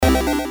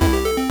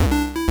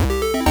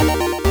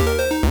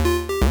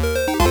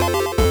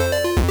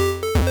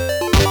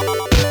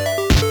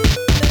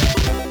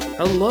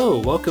Hello,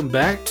 welcome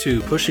back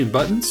to Pushing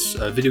Buttons,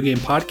 a video game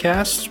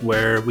podcast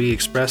where we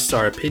express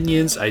our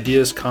opinions,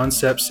 ideas,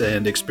 concepts,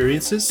 and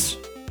experiences.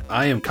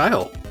 I am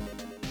Kyle.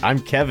 I'm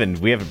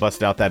Kevin. We haven't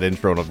busted out that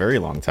intro in a very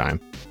long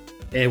time.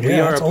 And we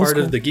are a part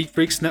of the Geek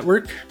Freaks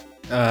Network,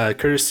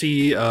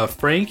 courtesy of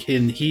Frank,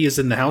 and he is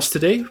in the house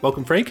today.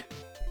 Welcome, Frank.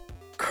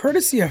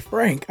 Courtesy of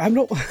Frank. I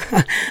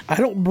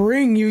don't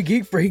bring you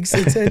Geek Freaks.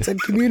 It's a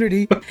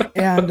community,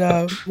 and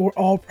we're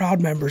all proud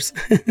members.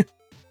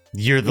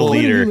 You're the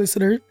leader, you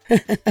listener.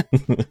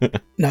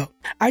 No,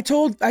 I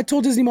told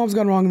Disney Mom's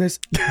Gone Wrong this.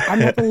 I'm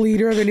not the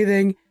leader of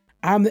anything.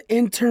 I'm the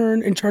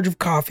intern in charge of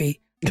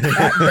coffee at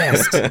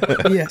best.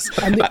 Yes,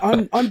 I'm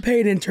the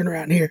unpaid intern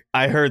around here.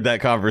 I heard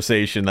that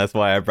conversation. That's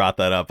why I brought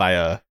that up.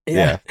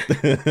 Yeah.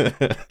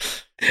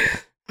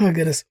 Oh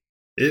goodness.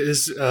 It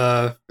is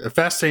a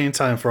fascinating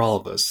time for all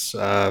of us.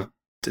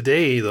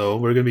 Today, though,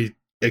 we're going to be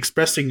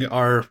expressing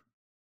our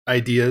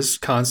ideas,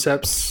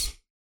 concepts.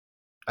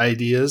 I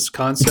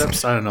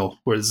don't know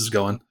where this is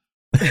going.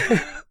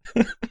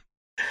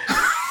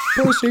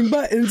 Pushing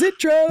buttons,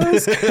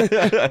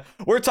 intros.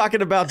 We're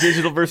talking about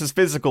digital versus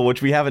physical,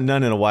 which we haven't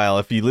done in a while.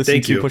 If you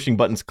listen to Pushing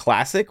Buttons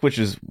Classic, which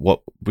is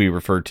what we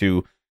refer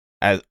to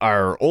as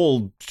our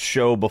old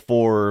show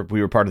before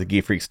we were part of the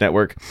Geek Freaks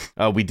Network,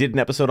 we did an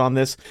episode on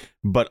this.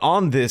 But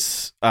on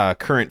this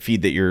current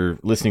feed that you're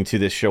listening to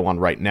this show on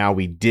right now,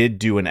 we did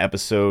do an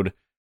episode.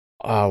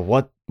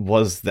 What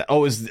was that? Oh,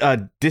 it was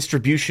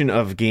distribution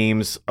of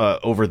games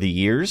over the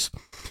years.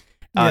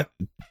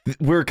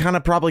 We're kind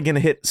of probably going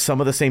to hit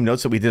some of the same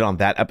notes that we did on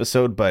that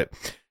episode, but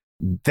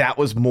that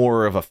was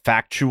more of a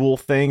factual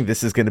thing.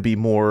 This is going to be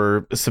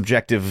more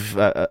subjective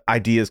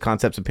ideas,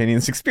 concepts,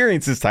 opinions,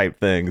 experiences type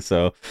thing.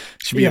 So it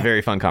should be a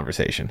very fun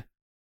conversation.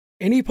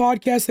 Any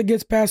podcast that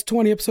gets past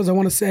 20 episodes, I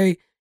want to say,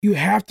 you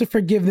have to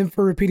forgive them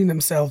for repeating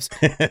themselves.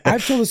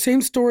 I've told the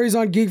same stories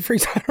on Geek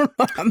Freaks. I don't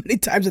know how many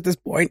times at this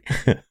point.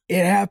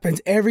 It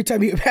happens every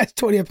time you get past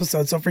 20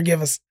 episodes, so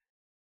forgive us.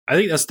 I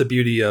think that's the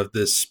beauty of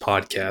this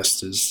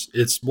podcast is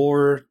it's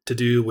more to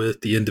do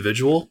with the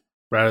individual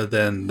rather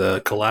than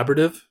the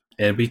collaborative,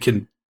 and we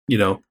can,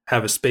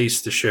 have a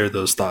space to share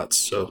those thoughts.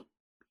 So,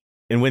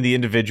 and when the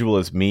individual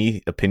is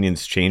me,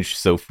 opinions change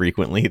so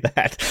frequently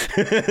that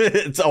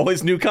it's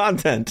always new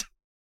content.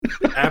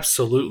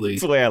 Absolutely.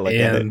 That's the way I look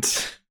at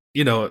it.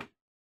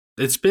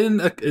 It's been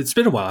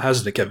a while,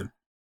 hasn't it, Kevin?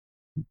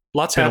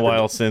 Lots happened. Been a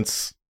while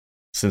since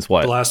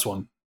what? The last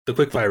one, the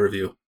Quickfire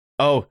review.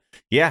 Oh,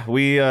 yeah,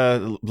 we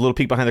little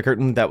peek behind the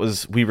curtain.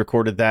 We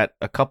recorded that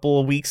a couple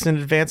of weeks in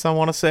advance, I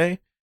want to say.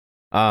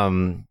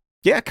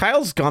 Yeah,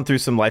 Kyle's gone through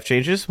some life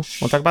changes. Want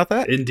to talk about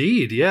that?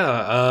 Indeed,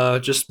 yeah.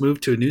 Just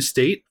moved to a new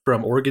state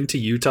from Oregon to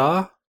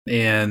Utah,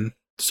 and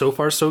so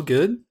far so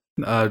good.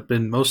 I've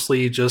been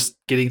mostly just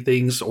getting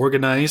things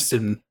organized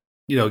and,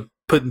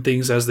 putting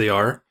things as they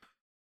are,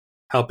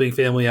 helping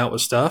family out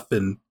with stuff,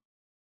 and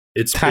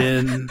it's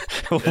been...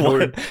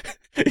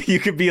 You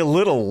could be a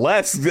little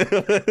less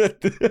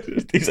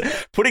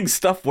putting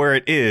stuff where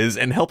it is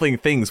and helping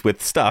things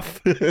with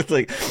stuff. It's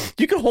like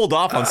you could hold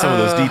off on some of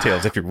those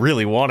details if you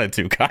really wanted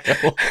to,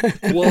 Kyle.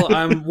 Well,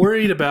 I'm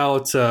worried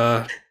about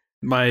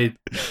my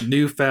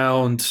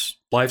newfound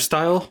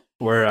lifestyle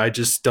where I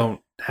just don't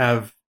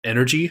have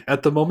energy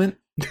at the moment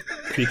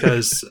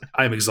because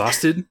I'm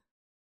exhausted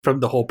from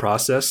the whole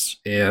process,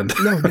 and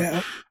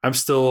I'm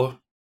still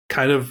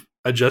kind of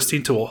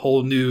adjusting to a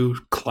whole new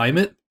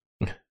climate.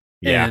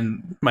 Yeah.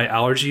 And my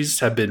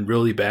allergies have been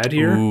really bad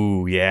here.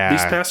 Ooh, yeah.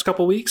 These past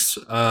couple weeks.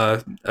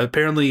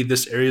 Apparently,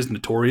 this area is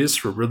notorious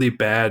for really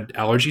bad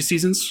allergy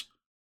seasons,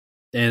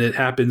 and it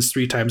happens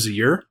 3 times a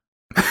year.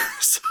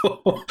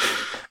 So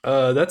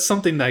that's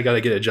something that I got to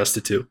get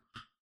adjusted to.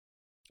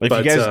 If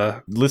you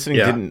guys listening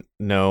didn't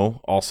know,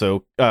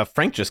 also,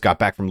 Frank just got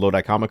back from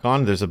Lodi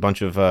Comic-Con. There's a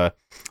bunch of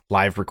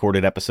live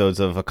recorded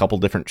episodes of a couple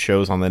different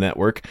shows on the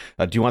network.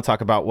 Do you want to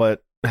talk about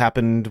what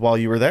happened while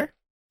you were there?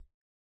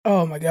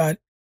 Oh, my God.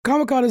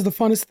 Comic-Con is the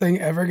funnest thing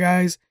ever,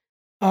 guys.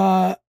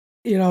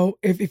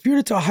 If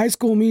you're to a high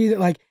school meeting that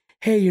like,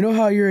 hey, you know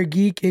how you're a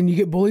geek and you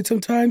get bullied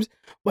sometimes,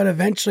 but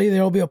eventually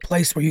there'll be a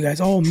place where you guys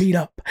all meet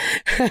up.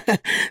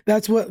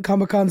 That's what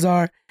Comic-Cons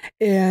are.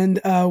 And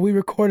we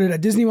recorded a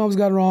Disney Mom's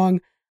Gone Wrong,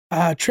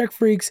 Trek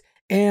Freaks,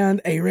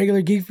 and a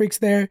regular Geek Freaks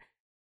there,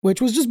 which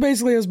was just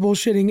basically us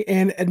bullshitting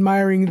and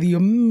admiring the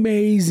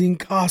amazing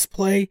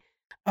cosplay,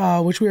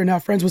 which we are now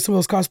friends with some of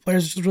those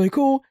cosplayers, which is really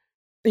cool.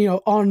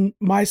 On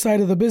my side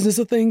of the business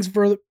of things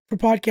for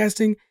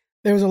podcasting,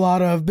 there was a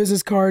lot of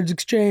business cards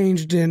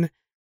exchanged and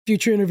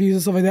future interviews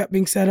and stuff like that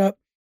being set up.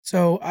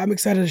 So I'm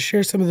excited to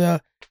share some of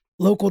the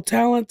local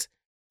talent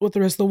with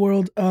the rest of the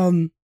world.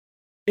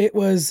 It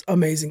was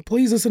amazing.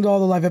 Please listen to all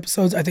the live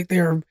episodes. I think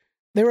they were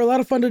a lot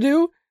of fun to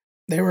do.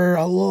 They were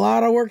a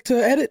lot of work to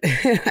edit.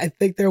 I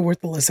think they're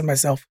worth the listen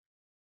myself.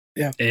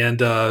 Yeah. And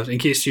in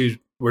case you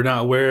were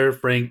not aware,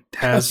 Frank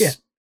has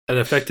an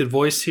affected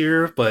voice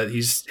here, but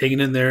he's hanging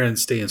in there and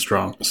staying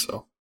strong.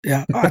 So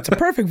yeah, it's a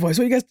perfect voice.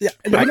 What you guys?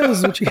 I know this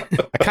is what you.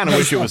 I kind of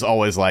wish it was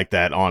always like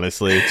that.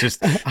 Honestly,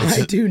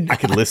 I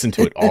could listen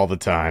to it all the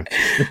time.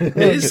 It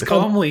is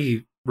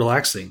calmly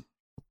relaxing.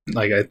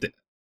 Like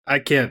I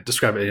can't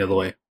describe it any other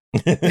way.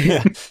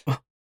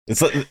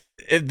 It's like,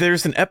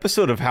 there's an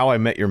episode of How I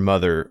Met Your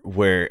Mother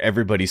where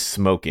everybody's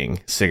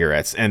smoking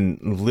cigarettes, and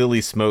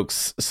Lily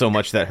smokes so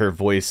much that her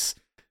voice,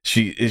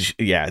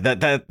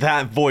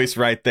 that voice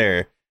right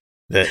there.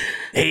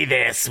 Hey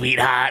there,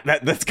 sweetheart.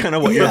 That's kind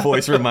of what your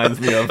voice reminds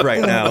me of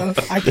right now.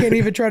 I can't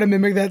even try to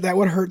mimic that. That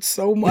would hurt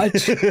so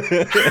much.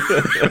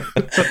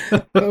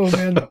 Oh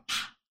man.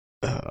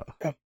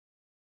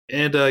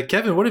 And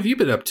Kevin, what have you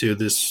been up to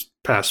this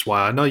past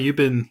while? I know you've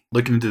been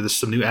looking into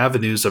some new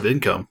avenues of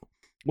income.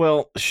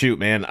 Well, shoot,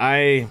 man.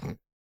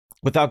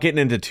 Without getting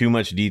into too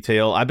much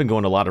detail, I've been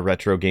going to a lot of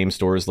retro game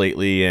stores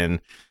lately,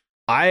 and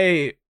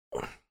I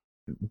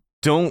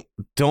don't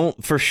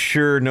for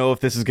sure know if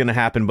this is going to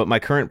happen, but my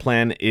current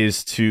plan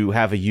is to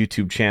have a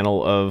YouTube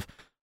channel of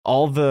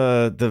all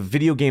the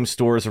video game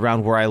stores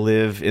around where I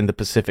live in the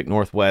Pacific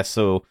Northwest.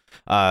 So,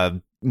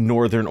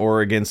 Northern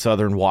Oregon,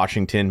 Southern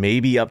Washington,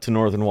 maybe up to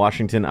Northern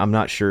Washington. I'm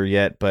not sure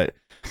yet, but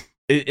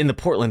in the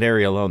Portland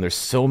area alone, there's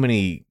so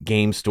many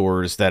game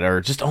stores that are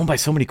just owned by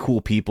so many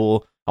cool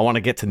people. I want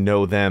to get to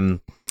know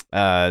them,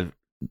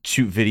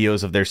 shoot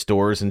videos of their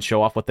stores and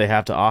show off what they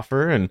have to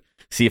offer, and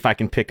see if I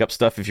can pick up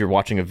stuff. If you're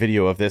watching a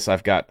video of this,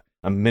 I've got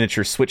a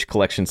miniature Switch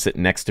collection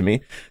sitting next to me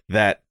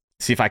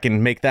see if I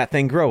can make that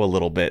thing grow a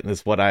little bit.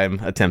 Is what I'm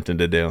attempting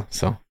to do.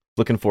 So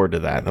looking forward to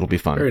that. That'll be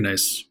fun. Very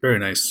nice. Very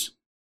nice.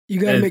 You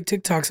got to make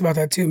TikToks about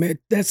that too, man.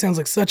 That sounds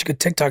like such a good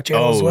TikTok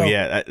channel as well. Oh,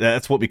 yeah.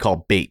 That's what we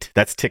call bait.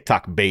 That's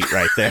TikTok bait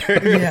right there.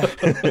 Yeah.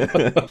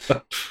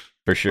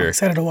 For sure. I'm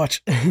excited to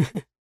watch.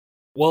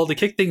 Well, to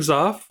kick things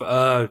off,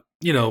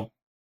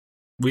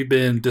 we've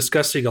been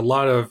discussing a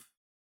lot of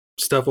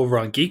stuff over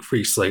on Geek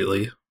Freaks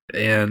lately.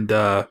 And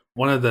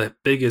one of the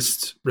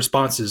biggest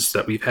responses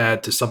that we've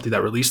had to something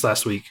that released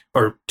last week,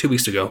 or 2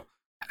 weeks ago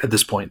at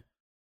this point,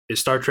 is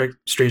Star Trek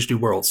Strange New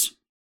Worlds.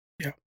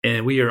 Yeah.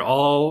 And we are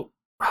all,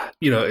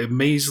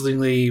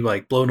 amazingly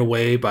blown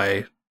away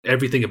by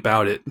everything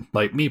about it.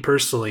 Like me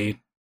personally,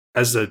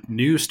 as a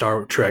new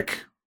Star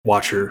Trek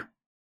watcher,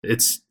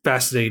 it's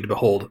fascinating to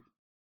behold.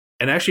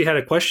 And I actually had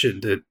a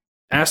question to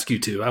ask you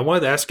two. I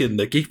wanted to ask it in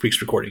the Geek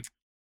Freaks recording,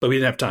 but we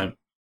didn't have time.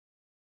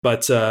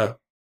 But,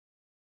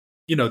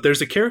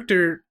 there's a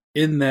character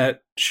in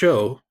that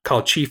show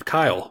called Chief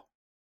Kyle.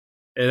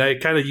 And I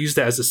kind of used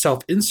that as a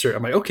self-insert.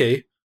 I'm like,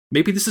 okay,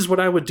 maybe this is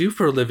what I would do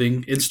for a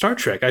living in Star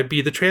Trek. I'd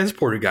be the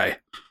transporter guy.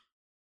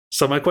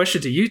 So my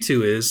question to you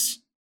two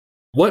is,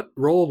 what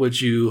role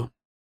would you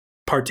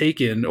partake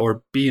in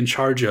or be in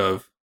charge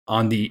of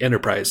on the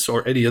Enterprise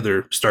or any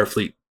other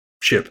Starfleet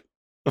ship?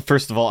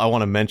 First of all, I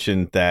want to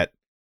mention that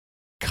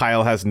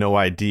Kyle has no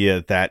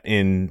idea that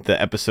in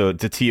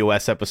the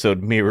TOS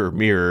episode Mirror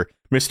Mirror,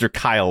 Mr.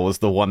 Kyle was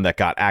the one that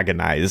got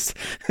agonized.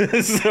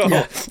 So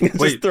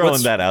just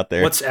throwing that out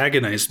there. What's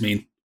agonized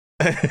mean?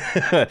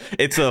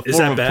 It's a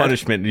form of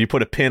punishment. You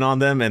put a pin on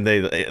them and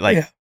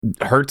they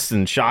hurts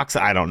and shocks.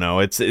 I don't know.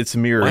 It's a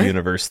mirror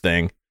universe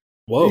thing.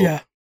 Whoa.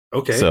 Yeah.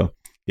 Okay. So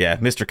yeah,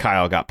 Mr.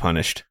 Kyle got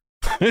punished.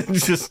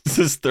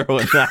 just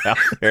throwing that out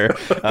there.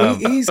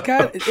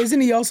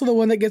 Isn't he also the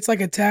one that gets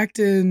attacked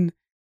in?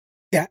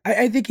 Yeah,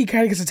 I think he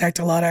kind of gets attacked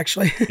a lot,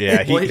 actually.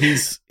 Yeah,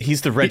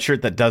 he's the red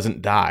shirt that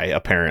doesn't die,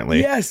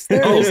 apparently. Yes,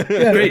 there it is.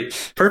 Yeah.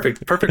 Great,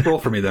 perfect role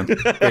for me then.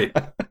 Great.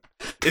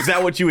 Is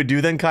that what you would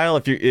do then, Kyle?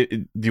 Do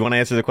you want to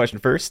answer the question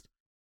first?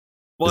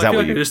 Well, I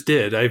feel like I just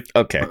did.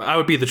 Okay. I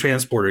would be the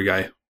transporter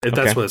guy, if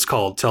that's what it's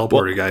called,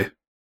 teleporter guy.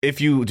 If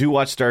you do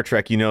watch Star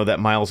Trek, you know that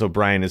Miles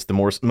O'Brien is the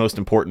most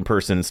important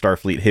person in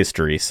Starfleet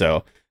history,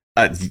 so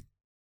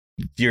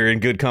you're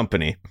in good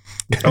company.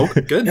 Oh,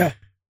 good. Yeah.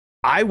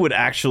 I would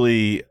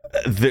actually...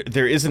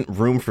 There isn't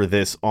room for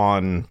this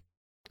on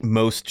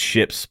most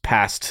ships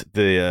past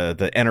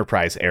the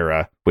Enterprise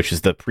era, which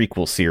is the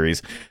prequel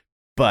series,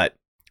 but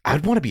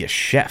I'd want to be a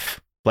chef.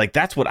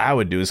 That's what I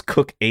would do, is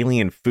cook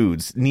alien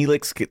foods.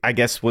 Neelix, I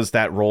guess, was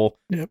that role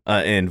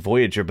in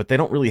Voyager, but they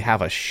don't really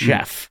have a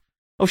chef.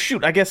 Oh,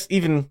 shoot, I guess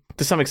even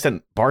to some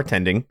extent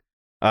bartending.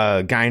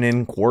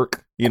 Guinan,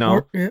 Quark,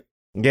 Quark,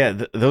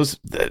 yeah, those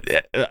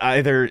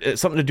either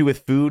something to do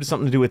with food,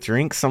 something to do with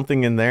drinks,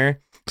 something in there,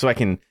 so I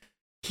can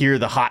hear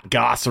the hot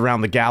goss around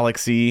the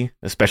galaxy,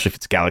 especially if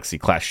it's Galaxy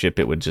class ship.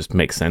 It would just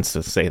make sense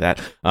to say that.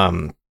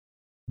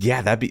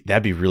 Yeah,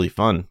 that'd be really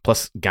fun.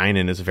 Plus,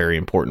 Guinan is a very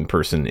important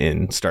person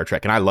in Star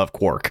Trek, and I love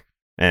Quark.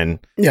 And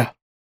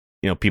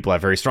people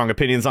have very strong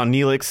opinions on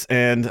Neelix,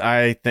 and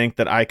I think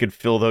that I could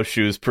fill those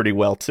shoes pretty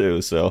well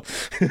too. So,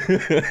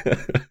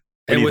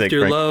 and with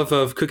your love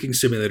of Cooking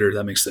Simulator,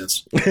 that makes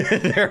sense.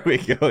 There we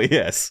go.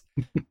 Yes.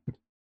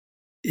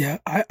 Yeah,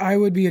 I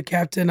would be a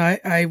captain.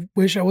 I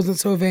wish I wasn't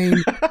so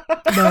vain,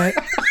 but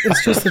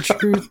it's just the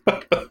truth.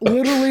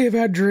 Literally, I've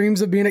had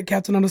dreams of being a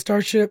captain on a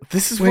starship.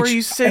 This is where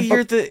you say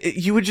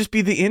you would just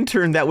be the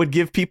intern that would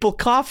give people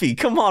coffee.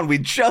 Come on, we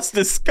just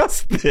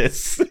discussed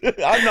this.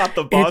 I'm not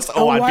the boss.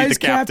 I'd be the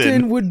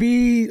captain. Would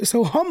be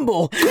so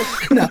humble.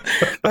 No,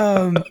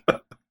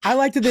 I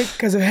like to think,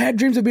 because I've had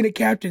dreams of being a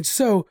captain.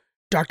 So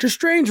Doctor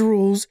Strange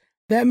rules.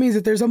 That means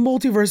that there's a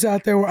multiverse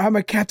out there where I'm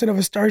a captain of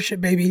a starship,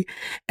 baby,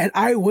 and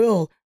I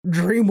will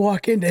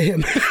dreamwalk into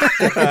him.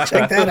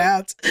 Check that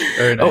out.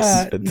 Very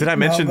nice. Did I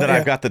mention that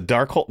I've got the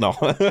Darkhold? No.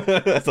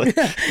 Like...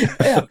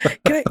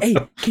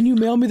 Can you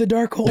mail me the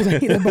Darkhold? I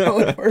need to borrow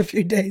it for a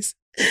few days.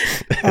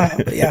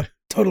 But yeah,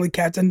 totally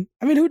captain.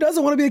 I mean, who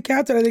doesn't want to be a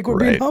captain? I think we're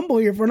being humble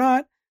here. If we're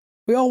not,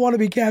 we all want to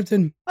be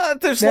captain.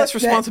 There's less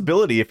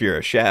responsibility if you're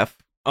a chef.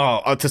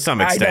 Oh, to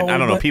some extent. I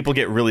don't know. People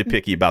get really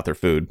picky about their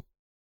food.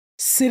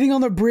 Sitting on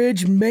the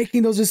bridge,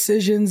 making those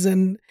decisions,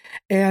 and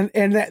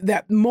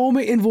that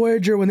moment in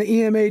Voyager when the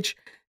EMH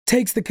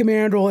takes the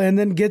command role and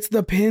then gets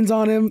the pins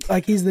on him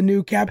like he's the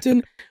new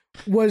captain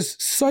was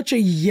such a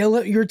yell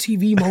at your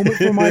TV moment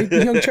for my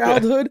young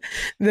childhood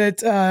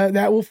that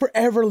will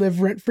forever live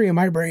rent free in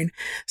my brain.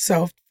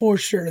 So for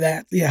sure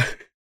yeah.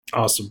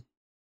 Awesome.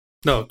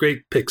 No,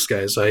 great picks,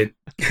 guys. I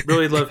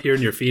really love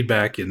hearing your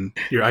feedback and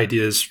your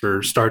ideas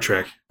for Star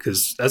Trek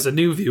because as a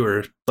new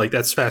viewer, like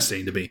that's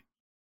fascinating to me.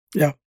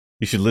 Yeah.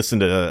 You should listen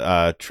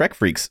to Trek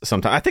Freaks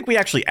sometime. I think we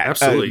actually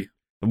absolutely.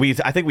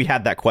 I think we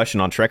had that question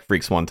on Trek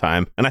Freaks one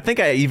time, and I think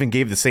I even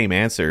gave the same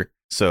answer.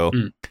 So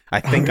I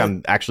think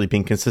I'm actually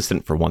being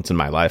consistent for once in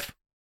my life.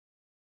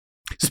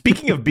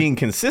 Speaking of being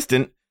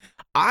consistent,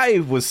 I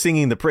was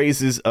singing the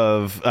praises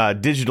of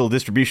digital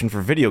distribution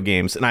for video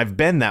games, and I've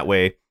been that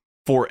way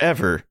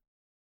forever.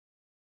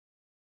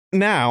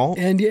 Now,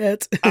 and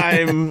yet,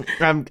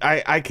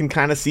 I can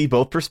kind of see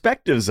both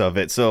perspectives of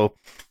it. So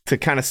to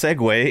kind of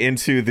segue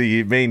into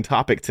the main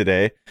topic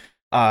today,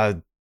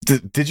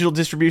 digital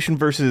distribution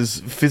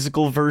versus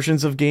physical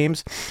versions of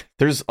games.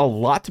 There's a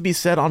lot to be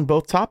said on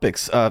both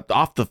topics.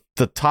 Off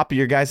the top of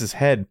your guys'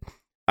 head,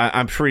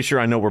 I'm pretty sure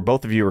I know where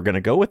both of you are going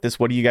to go with this.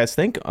 What do you guys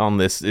think on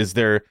this? Is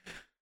there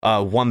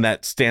one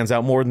that stands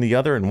out more than the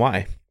other, and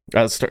why?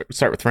 Let's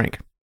start with Frank.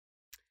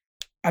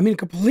 I mean,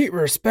 complete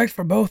respect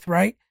for both,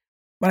 right?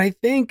 But I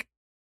think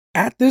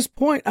at this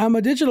point, I'm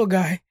a digital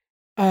guy.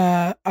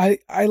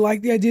 I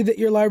like the idea that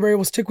your library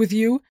will stick with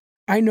you.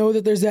 I know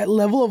that there's that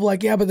level of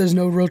like, yeah, but there's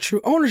no real true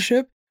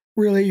ownership.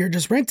 Really, you're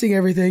just renting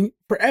everything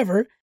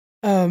forever.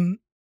 So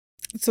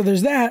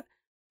there's that.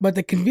 But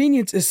the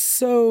convenience is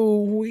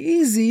so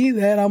easy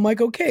that I'm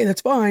like, okay,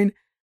 that's fine.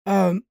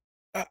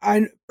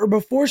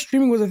 Before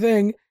streaming was a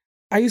thing,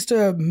 I used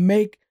to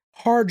make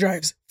hard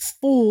drives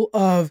full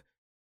of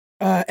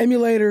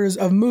emulators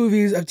of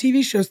movies, of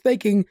TV shows,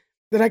 thinking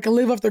that I could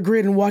live off the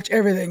grid and watch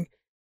everything.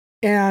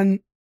 And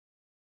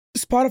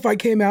Spotify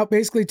came out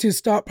basically to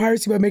stop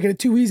piracy by making it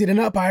too easy to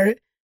not pirate.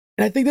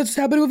 And I think that's what's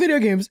happening with video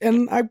games.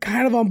 And I'm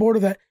kind of on board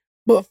with that.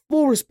 But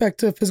full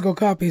respect to physical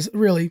copies,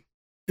 really.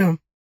 Yeah.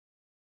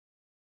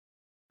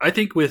 I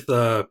think with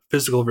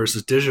physical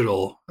versus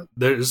digital,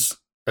 there's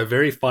a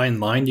very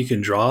fine line you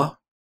can draw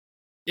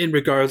in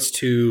regards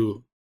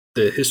to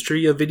the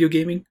history of video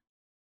gaming.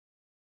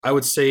 I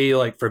would say,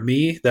 like, for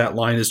me, that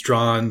line is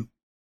drawn,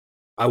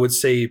 I would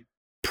say,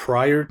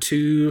 prior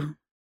to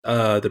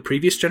the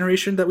previous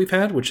generation that we've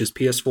had, which is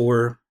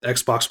PS4,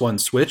 Xbox One,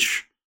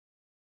 Switch.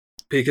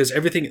 Because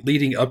everything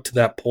leading up to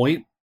that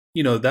point,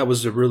 you know, that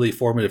was a really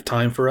formative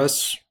time for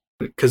us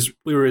because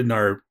we were in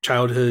our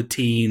childhood,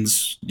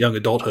 teens, young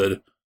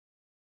adulthood.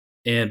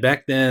 And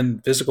back then,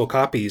 physical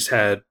copies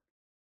had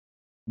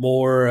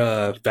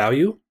more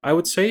value, I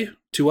would say,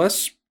 to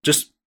us,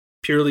 just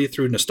purely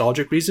through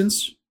nostalgic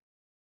reasons.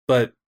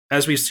 But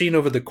as we've seen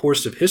over the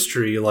course of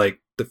history, like,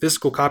 the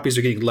physical copies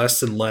are getting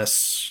less and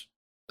less.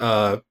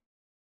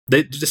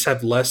 They just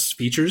have less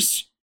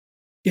features.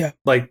 Yeah.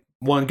 Like,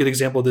 one good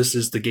example of this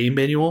is the game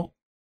manual.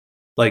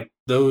 Like,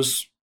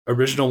 those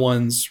original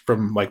ones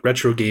from, like,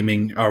 retro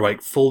gaming are,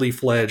 like, fully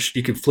fledged.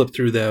 You can flip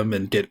through them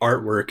and get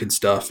artwork and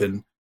stuff.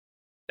 And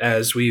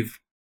as we've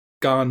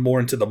gone more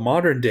into the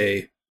modern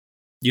day,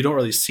 you don't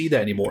really see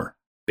that anymore.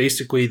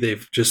 Basically,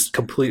 they've just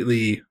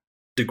completely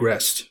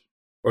digressed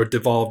or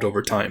devolved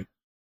over time.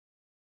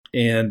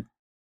 And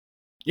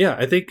yeah,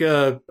 I think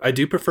I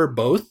do prefer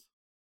both.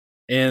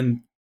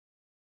 And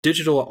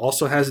digital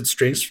also has its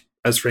strengths,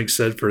 as Frank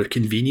said, for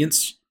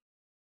convenience.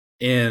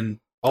 And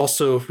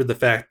also for the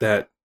fact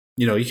that,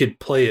 you know, you could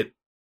play it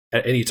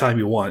at any time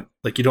you want.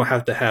 Like, you don't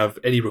have to have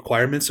any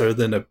requirements other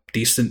than a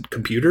decent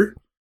computer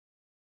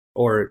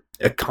or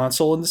a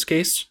console in this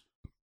case.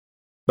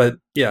 But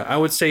yeah, I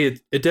would say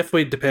it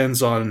definitely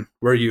depends on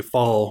where you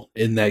fall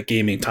in that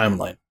gaming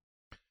timeline.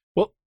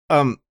 Well,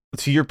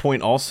 to your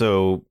point,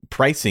 also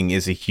pricing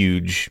is a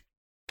huge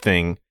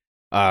thing.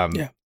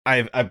 Yeah.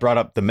 I brought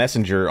up the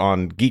Messenger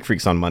on Geek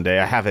Freaks on Monday.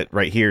 I have it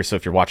right here, so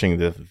if you're watching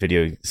the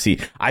video, you see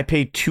I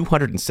paid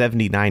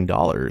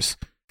 $279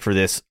 for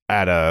this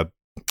at a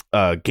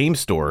game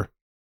store.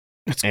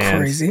 That's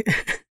crazy.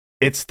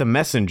 It's the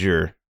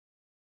Messenger.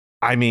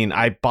 I mean,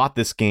 I bought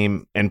this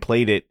game and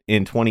played it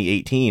in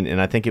 2018,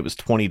 and I think it was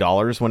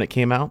 $20 when it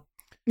came out.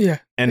 Yeah,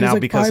 and now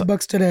like because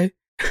 $5 today.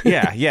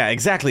 yeah,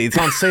 exactly. It's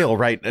on sale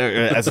right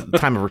as the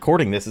time of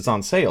recording this. It's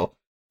on sale,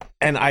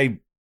 and I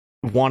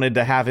wanted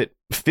to have it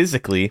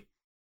physically,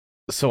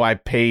 so I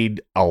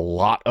paid a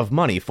lot of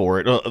money for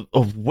it,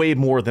 way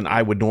more than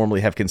I would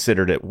normally have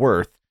considered it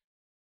worth.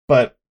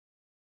 But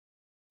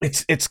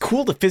it's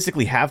cool to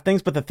physically have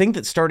things. But the thing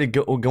that started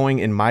going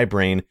in my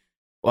brain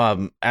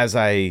as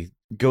I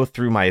go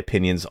through my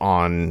opinions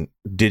on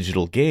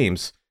digital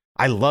games,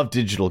 I love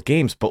digital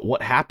games, but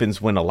what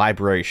happens when a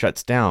library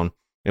shuts down?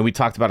 And we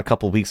talked about a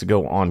couple of weeks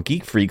ago on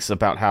Geek Freaks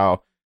about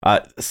how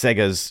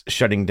Sega's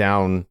shutting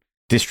down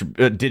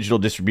digital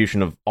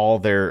distribution of all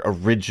their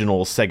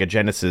original Sega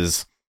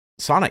Genesis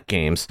Sonic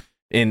games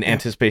in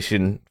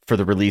anticipation for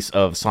the release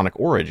of Sonic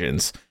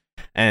Origins.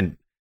 And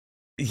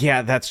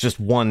yeah, that's just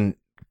one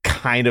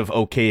kind of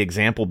okay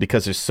example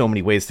because there's so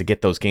many ways to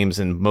get those games,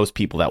 and most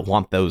people that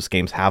want those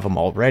games have them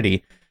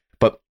already.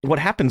 But what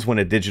happens when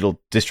a digital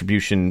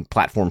distribution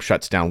platform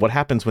shuts down? What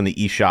happens when the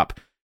eShop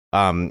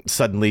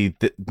suddenly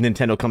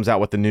Nintendo comes out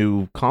with a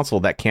new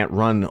console that can't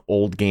run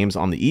old games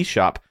on the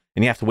eShop,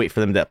 and you have to wait for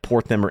them to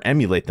port them or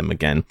emulate them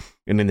again?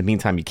 And in the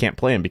meantime, you can't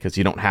play them because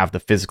you don't have the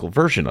physical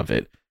version of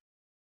it.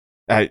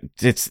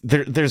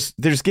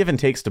 There's give and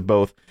takes to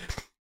both.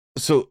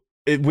 So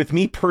with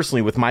me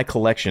personally, with my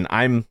collection,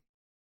 I'm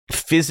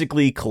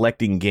physically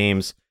collecting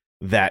games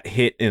that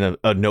hit in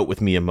a note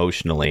with me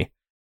emotionally,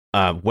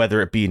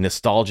 whether it be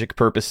nostalgic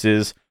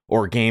purposes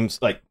or games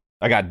like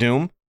I got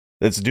Doom.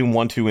 That's Doom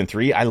 1, 2, and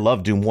 3. I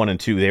love Doom 1 and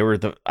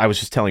 2. I was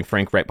just telling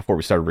Frank right before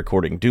we started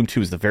recording, Doom 2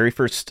 is the very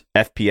first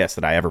FPS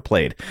that I ever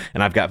played,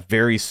 and I've got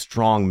very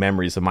strong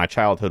memories of my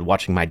childhood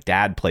watching my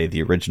dad play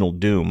the original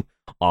Doom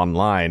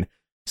online.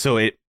 So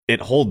it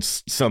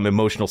holds some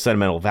emotional,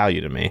 sentimental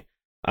value to me.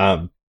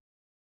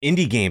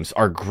 Indie games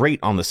are great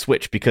on the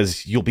Switch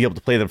because you'll be able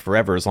to play them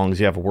forever as long as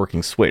you have a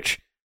working Switch.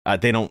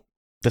 The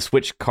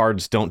Switch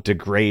cards don't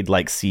degrade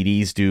like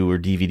CDs do or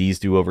DVDs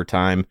do over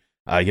time.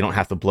 You don't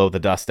have to blow the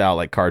dust out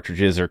like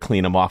cartridges or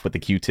clean them off with a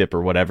Q-tip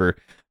or whatever.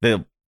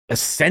 They'll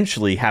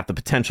essentially have the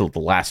potential to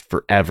last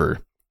forever,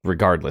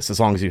 regardless, as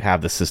long as you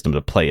have the system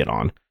to play it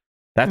on.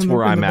 That's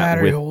where I'm at. The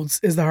battery holds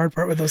is the hard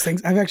part with those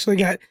things. I've actually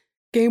got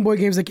Game Boy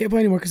games I can't play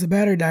anymore because the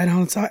battery died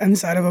on the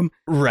side of them.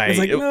 Right. It's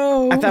like,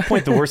 no. At that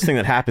point, the worst thing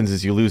that happens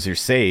is you lose your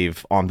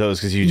save on those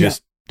because you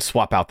just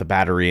swap out the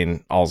battery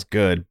and all's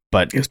good.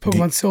 But it was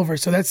Pokemon Silver,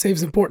 so that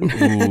save's important.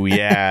 Ooh,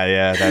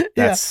 yeah.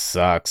 That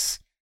sucks.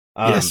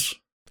 Yes.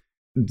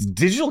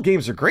 Digital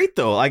games are great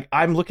though. Like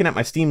I'm looking at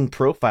my Steam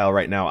profile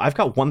right now. I've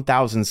got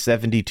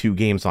 1,072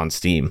 games on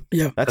Steam.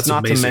 Yeah, that's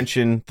not amazing. To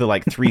mention the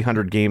like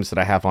 300 games that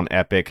I have on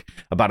Epic,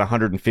 about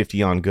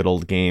 150 on Good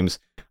Old Games.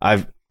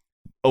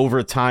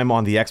 Over time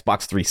on the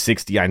Xbox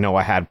 360, I know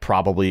I had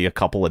probably a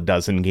couple of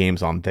dozen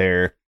games on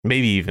there,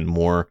 maybe even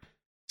more.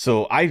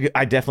 So I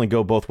definitely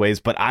go both ways,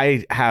 but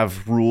I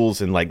have rules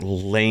and like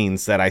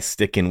lanes that I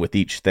stick in with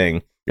each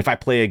thing. If I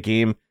play a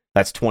game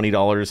that's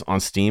 $20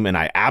 on Steam and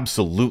I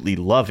absolutely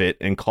love it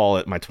and call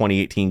it my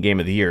 2018 game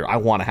of the year, I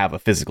want to have a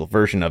physical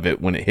version of it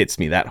when it hits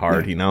me that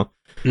hard, you know?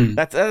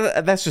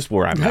 That's just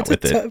where I'm at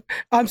with it.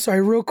 I'm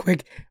sorry, real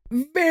quick.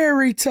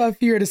 Very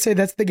tough year to say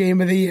that's the game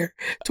of the year.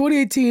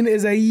 2018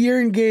 is a year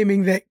in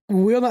gaming that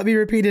will not be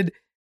repeated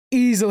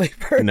easily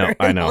for a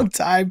long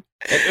time.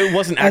 It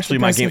wasn't actually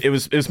my game. It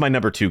was my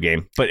number 2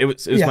 game, but it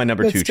was my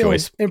number 2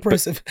 choice.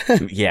 Impressive.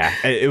 Yeah,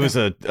 it was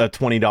a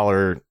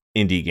 $20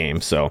 indie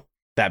game, so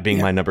that being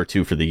my number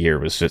 2 for the year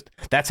was just,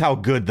 that's how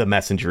good The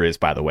Messenger is,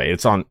 by the way.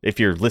 It's on, if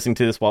you're listening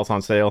to this while it's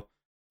on sale,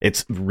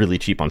 it's really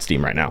cheap on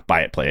Steam right now.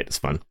 Buy it, play it, it's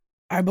fun.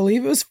 I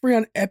believe it was free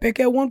on Epic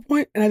at one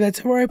point, and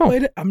that's where I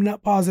played it. I'm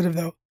not positive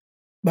though,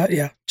 but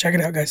yeah, check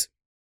it out, guys.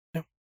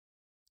 Yeah.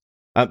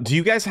 Do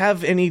you guys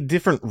have any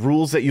different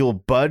rules that you'll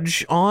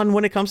budge on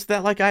when it comes to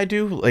that, like I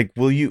do? Like,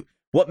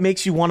 what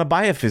makes you want to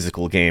buy a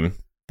physical game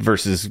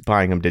versus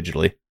buying them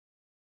digitally?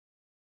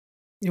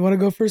 You want to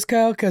go first,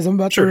 Kyle? Because I'm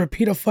about to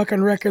repeat a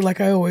fucking record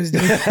like I always do.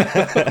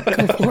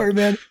 Go for it,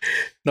 man.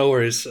 No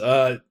worries.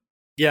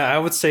 Yeah, I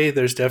would say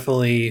there's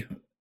definitely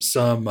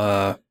some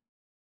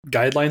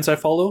guidelines I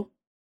follow,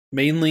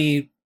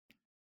 mainly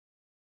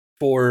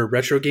for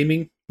retro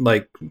gaming.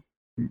 Like,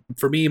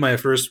 for me, my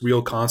first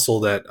real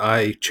console that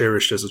I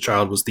cherished as a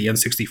child was the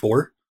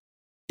N64.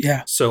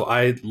 Yeah. So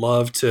I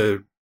love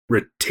to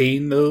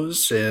retain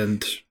those.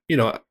 And,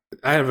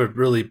 I have a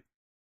really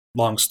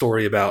long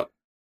story about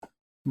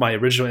my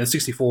original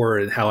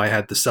N64 and how I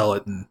had to sell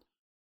it, and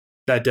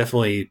that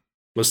definitely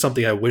was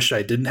something I wish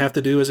I didn't have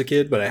to do as a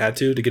kid, but I had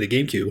to get a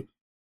GameCube.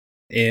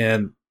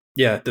 And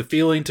yeah, the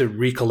feeling to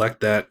recollect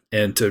that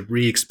and to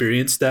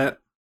re-experience that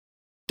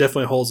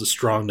definitely holds a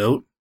strong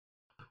note.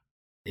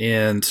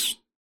 And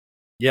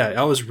yeah,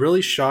 I was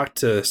really shocked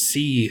to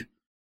see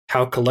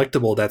how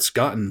collectible that's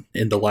gotten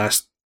in the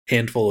last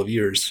handful of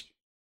years.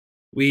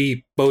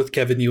 We both,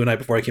 Kevin, you and I,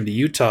 before I came to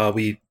Utah,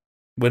 we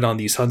went on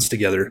these hunts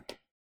together.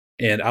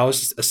 And I was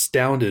just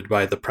astounded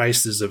by the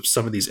prices of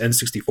some of these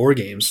N64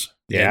 games.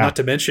 Yeah. And not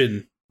to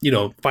mention,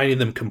 finding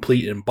them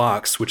complete in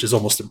box, which is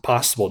almost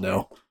impossible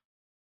now.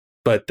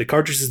 But the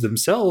cartridges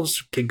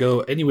themselves can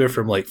go anywhere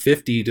from like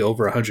 $50 to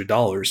over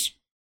 $100.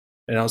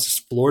 And I was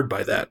just floored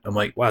by that. I'm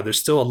like, wow, there's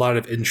still a lot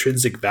of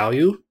intrinsic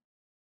value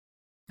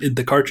in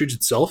the cartridge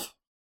itself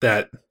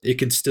that it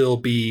can still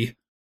be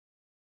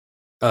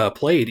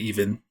played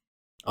even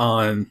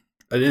on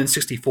an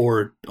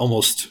N64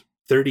 almost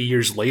 30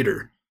 years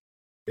later.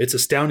 It's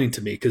astounding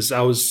to me because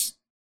I was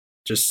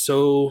just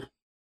so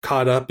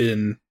caught up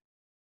in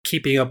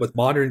keeping up with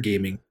modern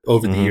gaming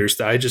over the years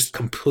that I just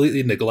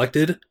completely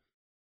neglected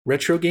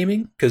retro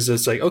gaming because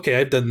it's like, okay,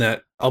 I've done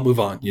that. I'll move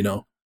on, you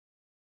know.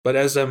 But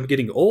as I'm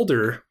getting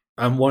older,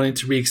 I'm wanting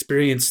to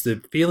re-experience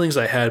the feelings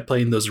I had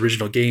playing those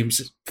original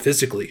games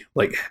physically,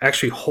 like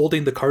actually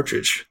holding the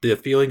cartridge, the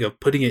feeling of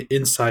putting it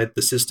inside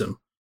the system,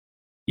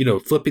 you know,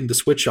 flipping the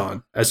switch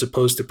on as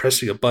opposed to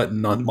pressing a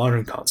button on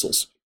modern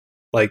consoles.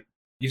 Like,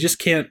 you just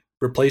can't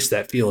replace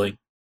that feeling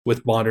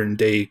with modern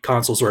day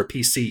consoles or a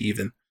PC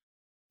even,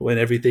 when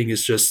everything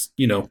is just,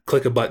 you know,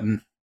 click a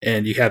button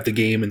and you have the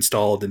game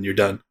installed and you're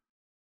done.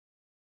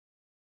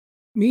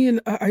 Me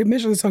and I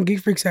mentioned this on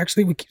Geek Freaks,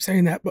 actually. We keep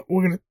saying that, but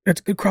that's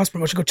a good cross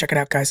promotion. Go check it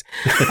out, guys.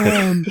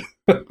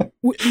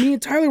 Me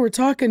and Tyler were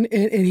talking,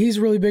 and he's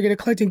really big into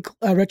collecting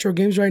retro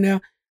games right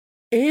now.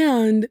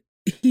 And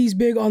he's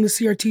big on the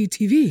CRT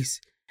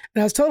TVs.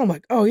 And I was telling him,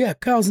 like, oh, yeah,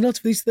 Kyle's nuts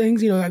for these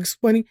things, you know,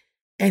 explaining.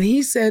 And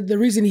he said the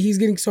reason he's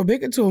getting so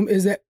big into them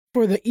is that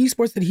for the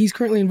esports that he's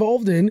currently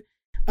involved in,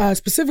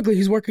 specifically,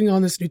 he's working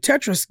on this new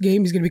Tetris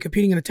game. He's going to be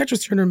competing in a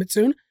Tetris tournament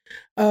soon.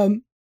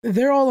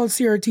 They're all on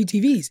CRT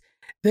TVs.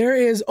 There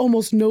is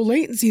almost no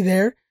latency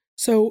there.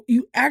 So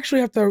you actually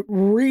have to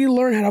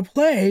relearn how to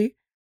play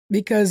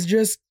because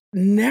just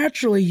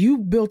naturally you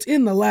built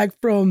in the lag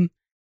from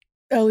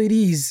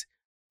LEDs.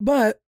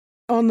 But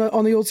on the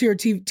old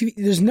CRT TV,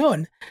 there's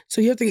none.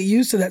 So you have to get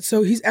used to that.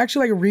 So he's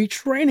actually like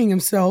retraining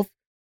himself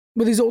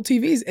with these old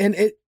TVs. And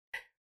it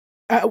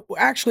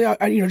actually,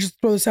 you know, just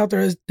throw this out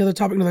there as another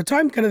topic, another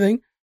time kind of thing.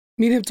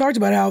 Me and him talked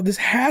about how this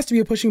has to be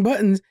a pushing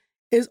buttons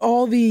is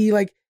all the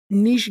like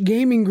niche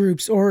gaming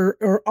groups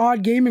or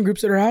odd gaming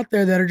groups that are out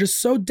there that are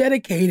just so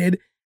dedicated,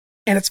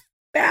 and it's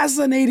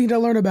fascinating to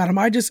learn about them.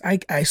 I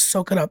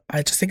soak it up.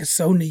 I just think it's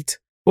so neat.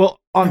 Well,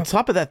 on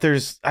top of that,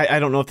 there's, I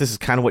don't know if this is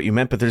kind of what you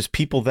meant, but there's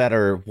people that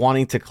are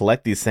wanting to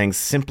collect these things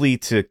simply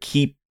to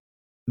keep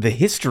the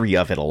history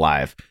of it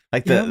alive.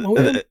 Like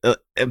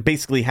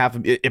basically have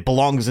it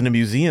belongs in a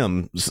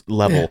museum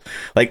level. Yeah.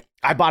 Like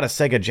I bought a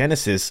Sega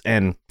Genesis,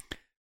 and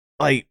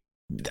like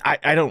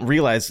I don't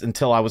realize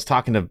until I was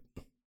talking to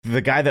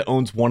the guy that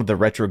owns one of the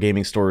retro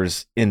gaming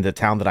stores in the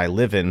town that I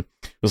live in,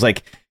 was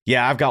like,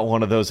 yeah, I've got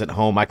one of those at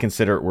home. I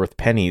consider it worth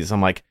pennies.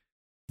 I'm like,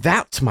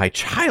 that's my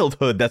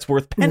childhood. That's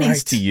worth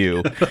pennies to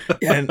you.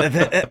 Yeah. And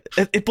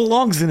it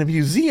belongs in a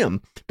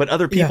museum. But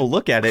other people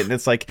look at it and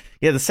it's like,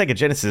 yeah, the Sega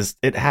Genesis,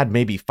 it had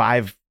maybe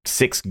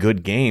 5-6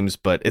 good games,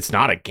 but it's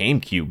not a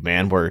GameCube,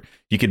 man, where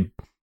you could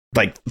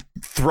like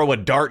throw a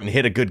dart and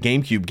hit a good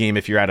GameCube game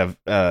if you're at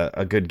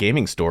a good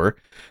gaming store.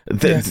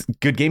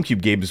 Good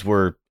GameCube games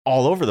were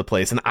all over the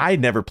place, and I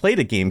never played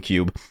a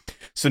GameCube.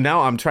 So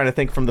now I'm trying to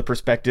think from the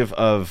perspective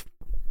of,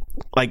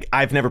 like,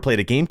 I've never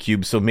played a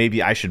GameCube, so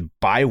maybe I should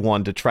buy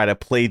one to try to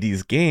play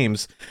these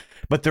games.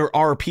 But there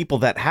are people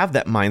that have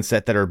that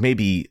mindset that are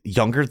maybe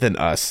younger than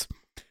us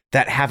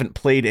that haven't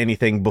played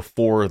anything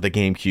before the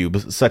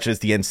GameCube, such as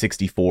the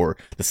N64,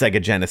 the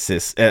Sega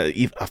Genesis,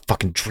 a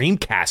fucking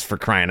Dreamcast, for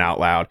crying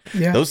out loud.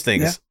 Yeah, those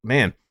things,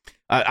 man.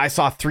 I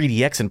saw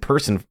 3DX in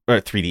person,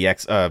 or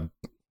 3DX,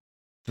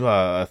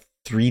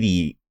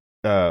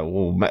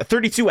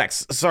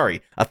 32X,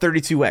 sorry, a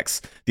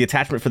 32X, the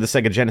attachment for the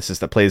Sega Genesis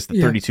that plays the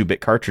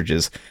 32-bit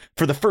cartridges,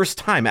 for the first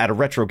time at a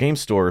retro game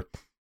store,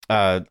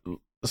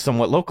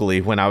 somewhat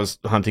locally, when I was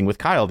hunting with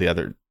Kyle the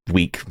other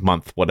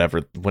month,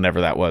 whenever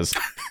that was.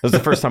 It was the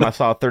first time I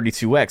saw a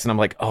 32X, and I'm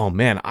like, oh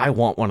man, I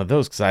want one of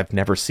those because I've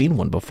never seen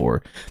one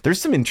before.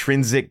 There's some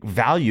intrinsic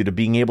value to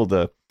being able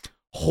to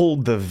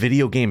hold the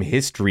video game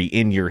history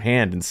in your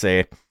hand and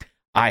say,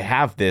 I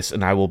have this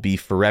and I will be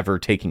forever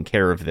taking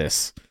care of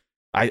this.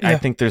 I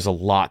think there's a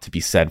lot to be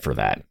said for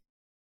that.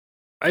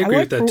 I agree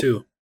with that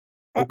too.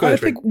 I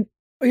think,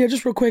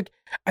 just real quick,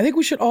 I think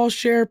we should all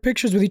share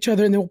pictures with each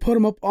other, and then we'll put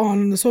them up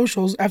on the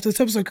socials after this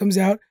episode comes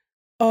out,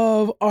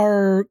 of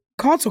our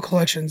console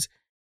collections.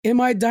 In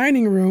my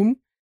dining room,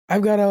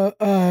 I've got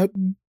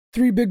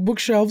 3 big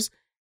bookshelves,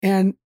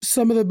 and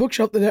some of the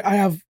bookshelves that I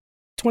have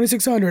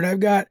 2,600.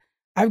 I've got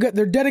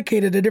they're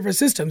dedicated to different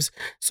systems.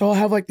 So I'll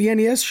have like the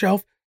NES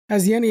shelf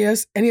has the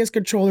NES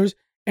controllers,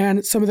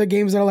 and some of the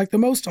games that I like the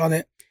most on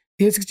it.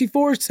 The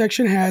N64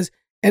 section has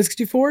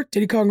N64,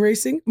 Diddy Kong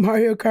Racing,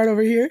 Mario Kart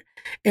over here,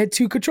 and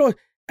 2 controllers.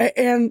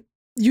 And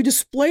you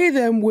display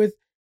them with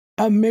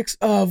a mix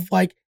of,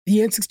 like, the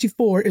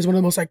N64 is one of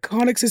the most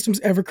iconic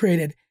systems ever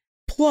created.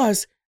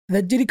 Plus,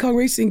 the Diddy Kong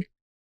Racing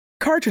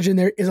cartridge in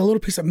there is a little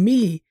piece of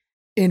me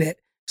in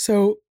it.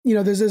 So, you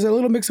know, there's a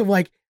little mix of,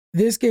 like,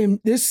 this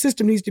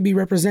system needs to be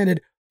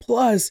represented.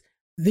 Plus,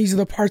 these are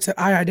the parts that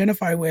I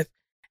identify with.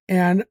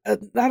 And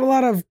not a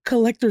lot of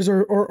collectors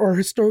or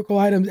historical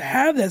items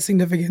have that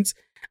significance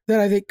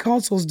that I think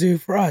consoles do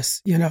for us,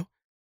 you know?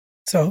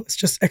 So it's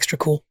just extra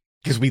cool.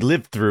 Because we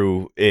lived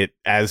through it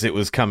as it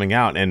was coming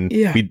out, and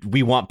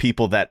we want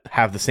people that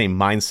have the same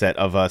mindset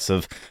of us,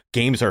 of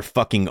games are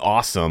fucking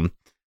awesome.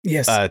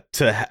 Yes.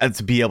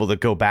 To be able to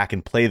go back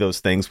and play those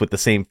things with the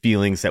same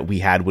feelings that we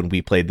had when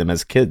we played them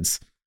as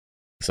kids.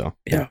 So,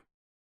 yeah,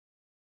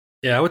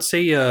 I would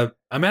say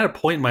I'm at a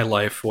point in my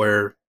life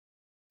where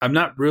I'm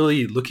not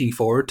really looking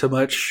forward to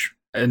much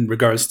in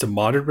regards to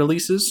modern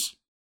releases,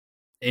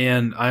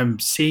 and I'm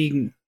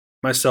seeing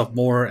myself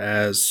more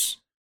as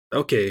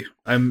okay,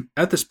 I'm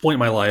at this point in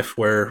my life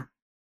where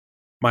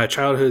my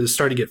childhood is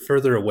starting to get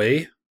further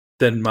away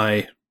than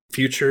my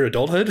future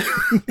adulthood.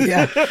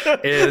 Yeah.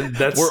 And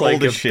that's We're like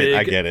old a as shit. I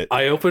big get it.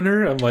 eye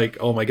opener. I'm like,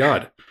 oh my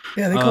God.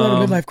 Yeah, they call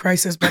it a midlife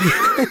crisis, buddy.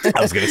 I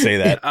was going to say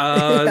that.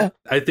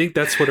 I think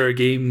that's what our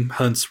game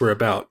hunts were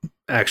about,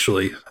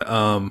 actually.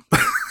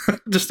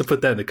 Just to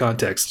put that into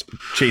context.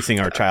 Chasing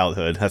our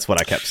childhood. That's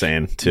what I kept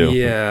saying, too.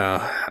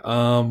 Yeah.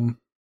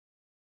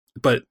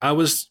 But I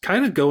was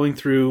kind of going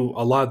through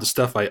a lot of the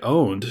stuff I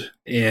owned,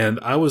 and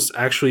I was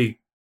actually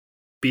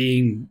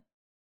being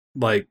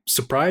like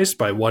surprised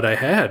by what I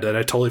had that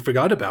I totally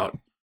forgot about.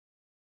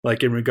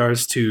 Like in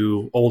regards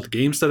to old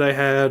games that I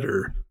had,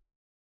 or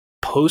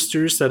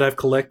posters that I've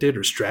collected,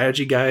 or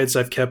strategy guides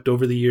I've kept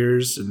over the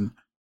years. And,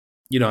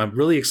 I'm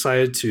really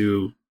excited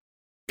to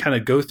kind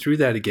of go through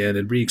that again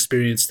and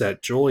re-experience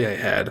that joy I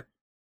had.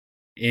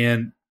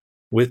 And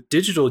with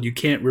digital, you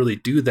can't really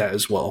do that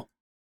as well.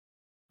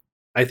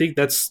 I think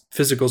that's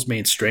physical's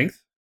main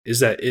strength, is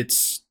that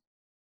it's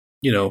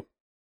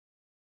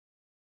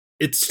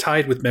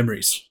tied with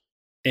memories,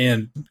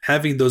 and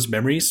having those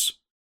memories,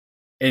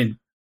 and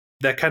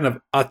that kind of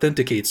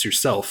authenticates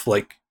yourself.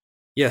 Like,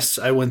 yes,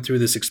 I went through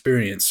this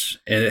experience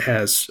and it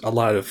has a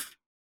lot of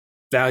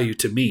value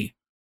to me.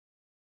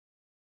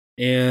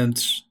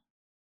 And,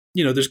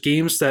 there's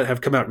games that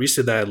have come out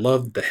recently that I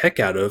love the heck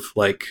out of,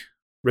 like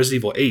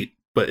Resident Evil 8,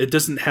 but it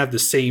doesn't have the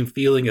same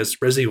feeling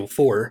as Resident Evil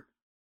 4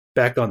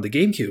 back on the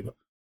GameCube.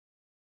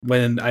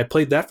 When I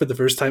played that for the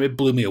first time, it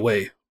blew me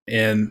away.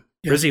 And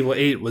Resident Evil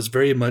 8 was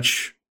very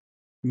much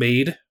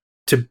made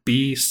to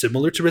be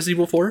similar to Resident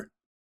Evil 4,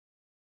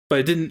 but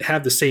it didn't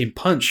have the same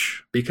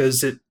punch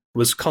because it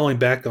was calling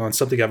back on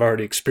something I've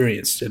already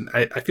experienced. And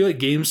I feel like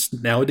games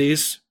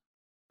nowadays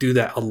do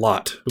that a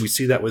lot. We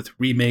see that with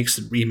remakes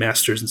and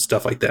remasters and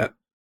stuff like that.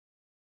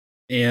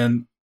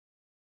 And,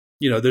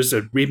 there's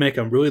a remake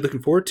I'm really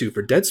looking forward to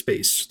for Dead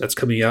Space that's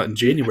coming out in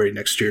January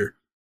next year.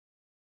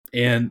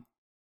 And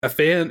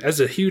as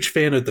a huge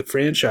fan of the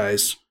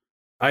franchise,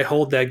 I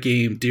hold that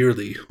game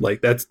dearly.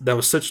 Like that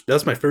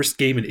was my first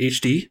game in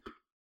HD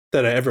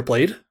that I ever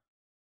played.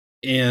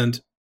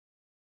 And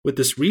with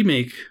this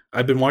remake,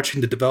 I've been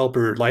watching the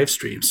developer live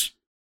streams,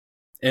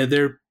 and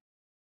they're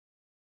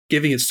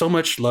giving it so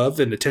much love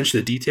and attention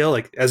to detail.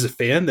 Like, as a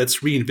fan,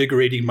 that's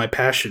reinvigorating my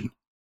passion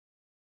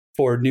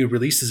for new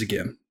releases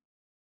again.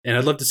 And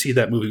I'd love to see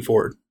that moving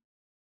forward.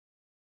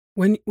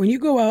 When you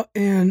go out,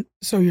 and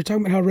so you're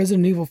talking about how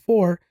Resident Evil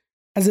 4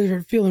 has a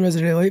different feel than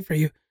Resident Evil 8 for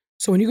you.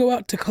 So when you go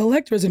out to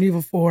collect Resident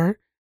Evil 4,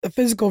 the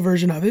physical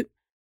version of it,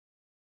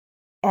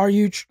 are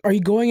you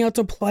going out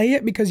to play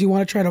it because you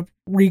want to try to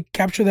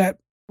recapture that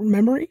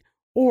memory,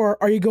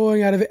 or are you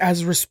going out of it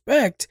as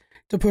respect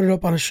to put it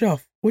up on a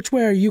shelf? Which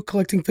way are you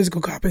collecting physical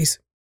copies?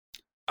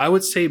 I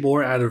would say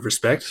more out of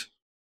respect.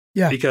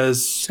 Yeah,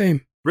 because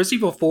same. Resident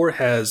Evil 4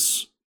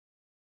 has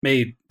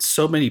made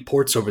so many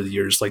ports over the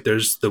years. Like,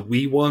 there's the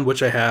Wii one,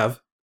 which I have.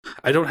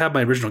 I don't have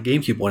my original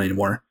GameCube one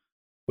anymore,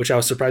 which I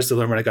was surprised to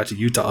learn when I got to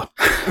Utah.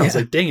 I was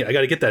like, dang it, I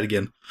got to get that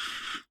again.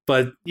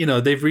 But,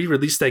 they've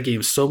re-released that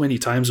game so many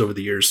times over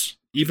the years,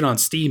 even on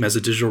Steam as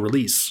a digital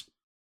release.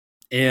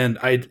 And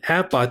I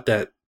have bought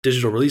that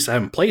digital release. I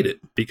haven't played it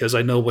because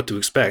I know what to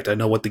expect. I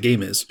know what the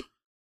game is.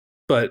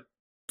 But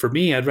for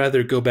me, I'd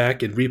rather go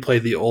back and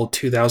replay the old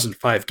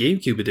 2005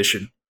 GameCube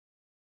edition,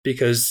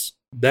 because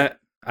that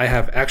I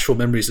have actual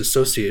memories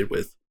associated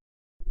with.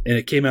 And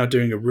it came out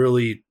during a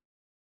really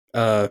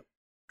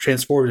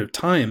transformative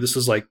time. This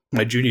was like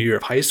my junior year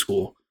of high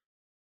school.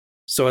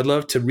 So I'd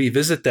love to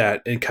revisit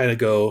that and kind of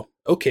go,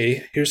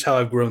 okay, here's how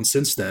I've grown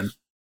since then.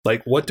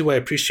 Like, what do I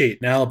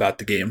appreciate now about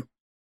the game,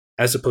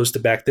 as opposed to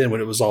back then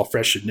when it was all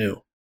fresh and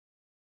new?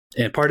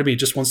 And part of me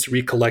just wants to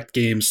recollect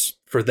games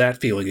for that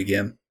feeling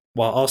again,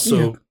 while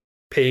also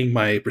paying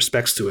my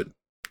respects to it,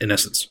 in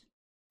essence.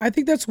 I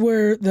think that's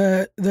where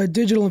the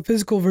digital and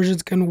physical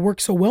versions can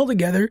work so well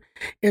together,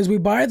 is we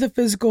buy the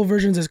physical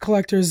versions as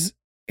collectors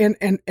and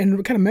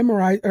kind of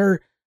memorize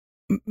or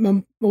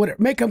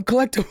make them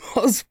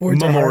collectibles.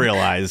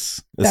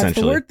 Memorialize, essentially. That's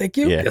the word, thank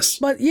you. Yeah. Yes.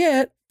 But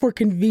yet, for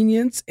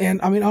convenience,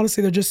 and I mean,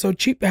 honestly, they're just so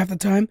cheap half the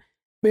time,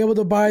 be able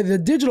to buy the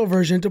digital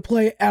version to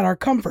play at our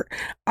comfort.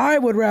 I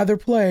would rather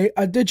play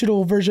a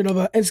digital version of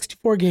an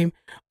N64 game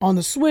on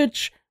the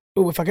Switch,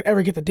 if I could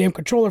ever get the damn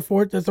controller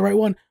for it, that's the right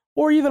one,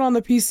 or even on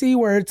the PC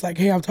where it's like,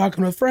 hey, I'm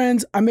talking with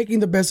friends, I'm making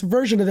the best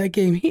version of that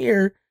game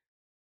here,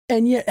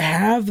 and yet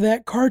have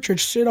that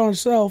cartridge sit on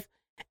itself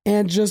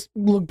and just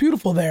look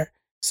beautiful there.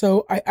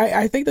 So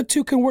I think the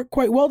two can work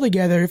quite well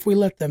together if we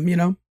let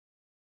them,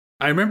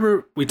 I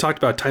remember we talked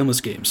about timeless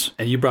games,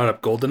 and you brought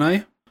up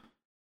GoldenEye,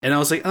 and I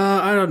was like,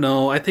 I don't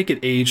know, I think it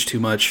aged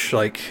too much.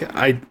 Like,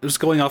 I was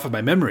going off of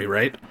my memory,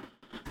 right?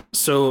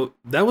 So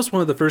that was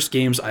one of the first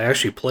games I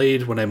actually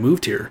played when I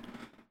moved here.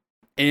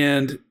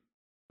 And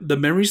the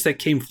memories that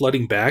came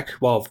flooding back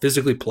while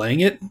physically playing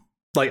it,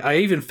 like, I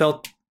even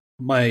felt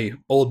my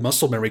old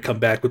muscle memory come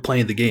back with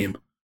playing the game.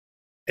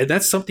 And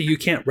that's something you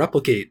can't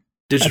replicate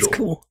digital. That's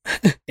cool.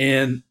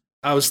 And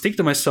I was thinking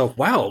to myself,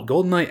 wow,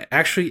 GoldenEye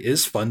actually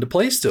is fun to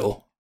play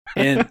still.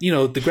 And,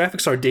 the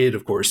graphics are dated,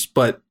 of course,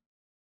 but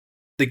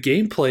the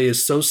gameplay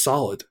is so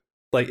solid.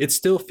 Like, it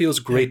still feels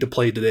great to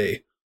play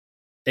today.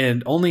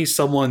 And only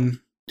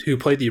someone who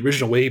played the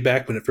original way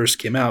back when it first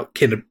came out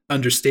can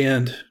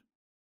understand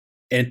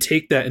and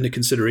take that into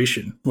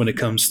consideration when it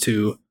comes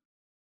to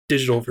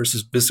digital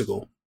versus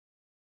physical.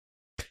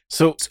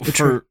 So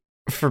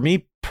for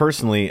me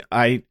personally,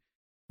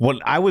 what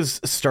I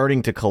was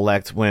starting to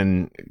collect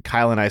when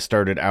Kyle and I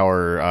started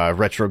our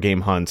retro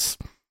game hunts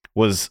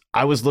was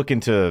I was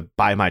looking to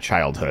buy my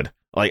childhood.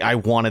 Like, I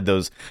wanted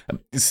those,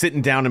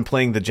 sitting down and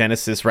playing the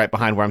Genesis right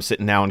behind where I'm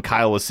sitting now, and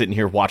Kyle was sitting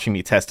here watching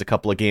me test a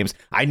couple of games.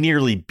 I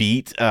nearly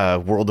beat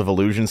World of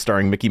Illusion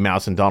starring Mickey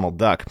Mouse and Donald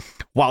Duck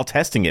while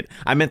testing it.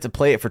 I meant to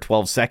play it for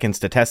 12 seconds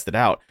to test it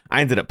out.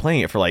 I ended up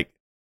playing it for like,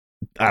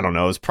 I don't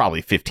know, it was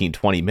probably 15,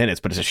 20 minutes,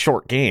 but it's a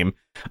short game.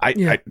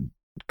 I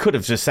could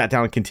have just sat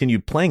down and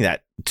continued playing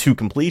that to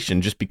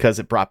completion just because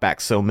it brought back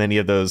so many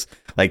of those,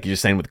 like you're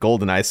saying with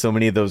GoldenEye, so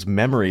many of those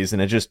memories,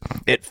 and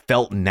it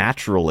felt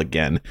natural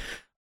again.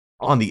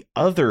 On the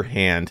other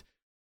hand,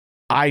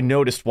 I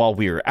noticed while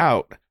we were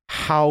out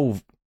how,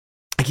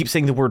 I keep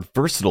saying the word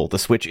versatile the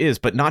Switch is,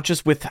 but not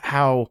just with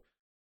how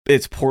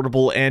it's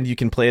portable and you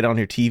can play it on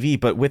your TV,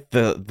 but with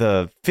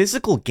the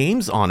physical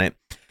games on it.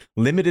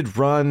 Limited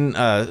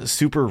run,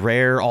 super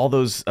rare, all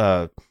those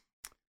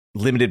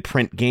limited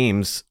print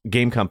games,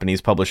 game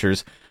companies,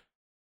 publishers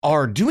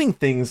are doing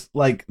things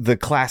like the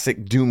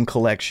classic Doom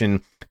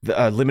collection.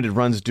 The limited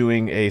runs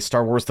doing a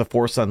Star Wars The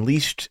Force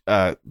Unleashed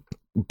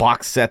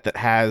box set that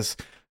has,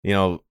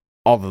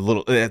 all the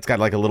little, it's got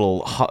like a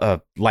little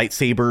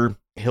lightsaber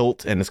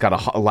hilt, and it's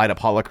got a light up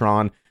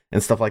holocron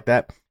and stuff like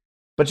that.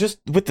 But just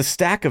with the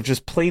stack of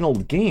just plain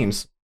old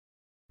games,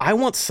 I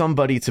want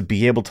somebody to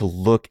be able to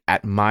look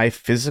at my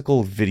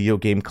physical video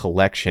game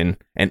collection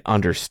and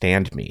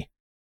understand me.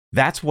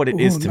 That's what it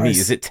is to me,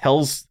 is it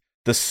tells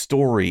the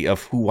story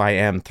of who I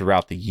am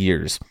throughout the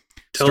years.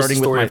 Tells the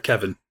story of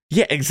Kevin.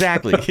 Yeah,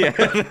 exactly. Yeah.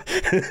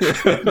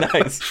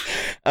 Nice.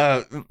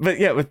 But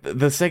yeah, with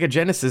the Sega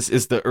Genesis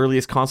is the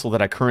earliest console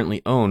that I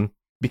currently own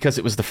because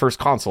it was the first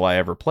console I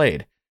ever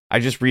played. I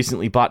just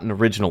recently bought an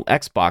original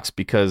Xbox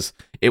because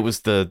it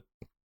was the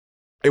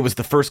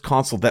first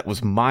console that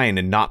was mine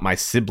and not my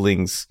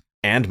siblings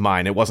and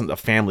mine. It wasn't a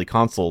family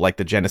console like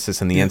the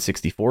Genesis and the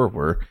N64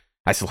 were.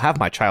 I still have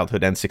my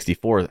childhood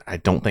N64 that I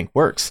don't think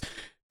works.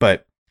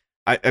 But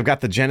I've got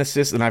the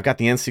Genesis, and I've got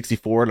the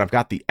N64, and I've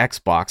got the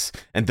Xbox,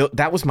 and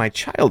that was my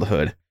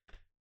childhood.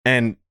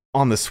 And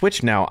on the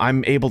Switch now,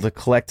 I'm able to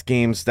collect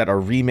games that are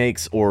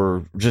remakes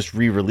or just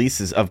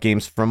re-releases of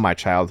games from my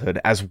childhood,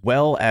 as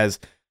well as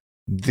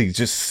the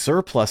just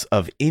surplus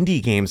of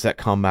indie games that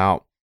come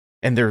out,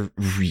 and they're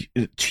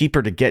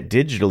cheaper to get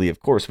digitally, of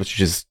course, which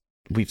is,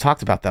 we've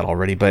talked about that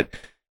already, but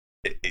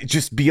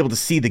just be able to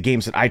see the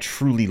games that I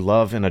truly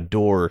love and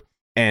adore,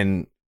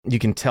 and you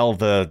can tell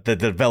the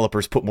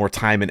developers put more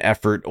time and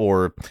effort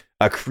or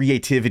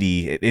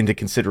creativity into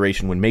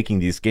consideration when making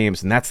these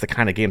games, and that's the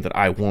kind of game that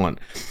I want.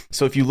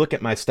 So if you look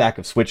at my stack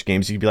of Switch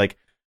games, you'd be like,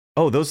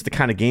 oh, those are the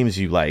kind of games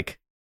you like.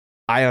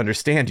 I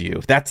understand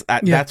you. That's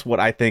what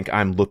I think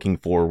I'm looking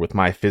for with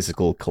my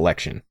physical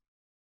collection.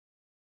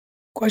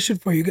 Question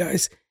for you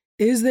guys.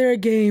 Is there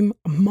a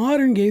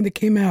modern game that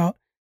came out,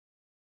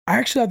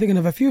 I'm thinking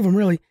of a few of them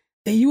really,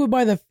 that you would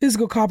buy the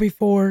physical copy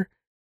for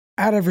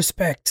out of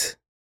respect?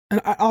 And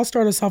I'll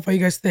start us off how you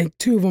guys think.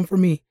 Two of them for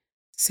me.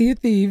 Sea of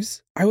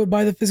Thieves, I would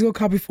buy the physical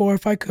copy for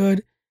if I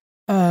could.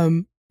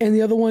 And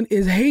the other one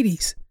is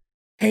Hades.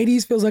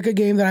 Hades feels like a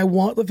game that I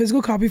want the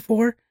physical copy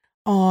for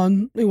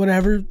on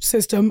whatever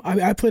system.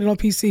 I played it on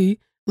PC.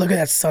 Look at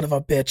that son of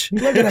a bitch.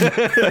 Look at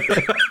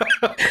him.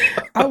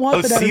 I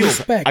want that out of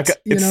respect.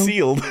 It's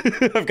sealed.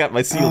 I've got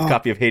my sealed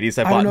copy of Hades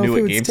I bought new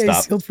at GameStop. Stay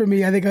sealed for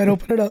me. I think I'd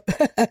open it up.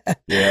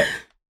 Yeah.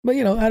 But,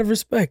 out of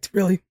respect,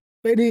 really.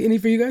 Any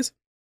for you guys?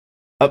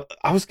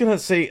 I was going to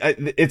say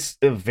it's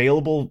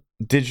available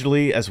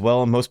digitally as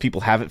well, and most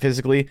people have it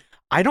physically.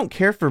 I don't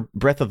care for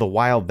Breath of the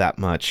Wild that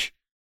much,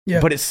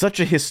 but it's such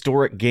a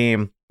historic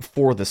game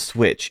for the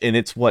Switch, and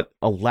it's what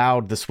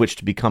allowed the Switch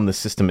to become the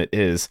system it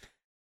is.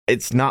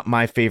 It's not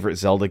my favorite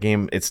Zelda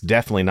game. It's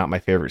definitely not my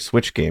favorite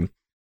Switch game,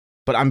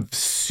 but I'm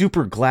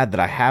super glad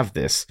that I have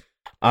this.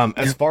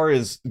 As far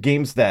as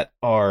games that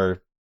I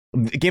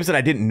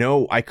didn't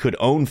know I could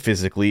own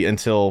physically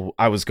until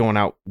I was going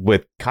out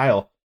with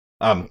Kyle.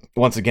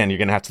 Once again, you're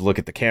going to have to look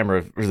at the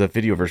camera or the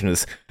video version of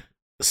this.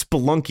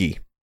 Spelunky.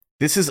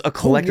 This is a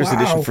collector's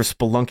edition for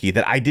Spelunky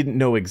that I didn't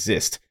know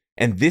exist.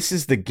 And this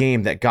is the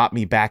game that got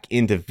me back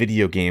into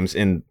video games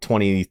in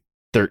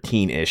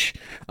 2013-ish.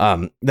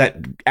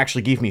 That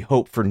actually gave me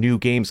hope for new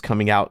games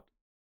coming out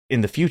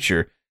in the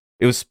future.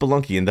 It was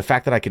Spelunky. And the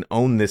fact that I can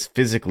own this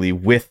physically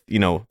with,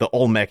 the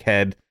Olmec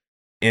head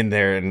in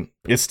there, and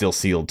it's still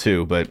sealed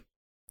too, but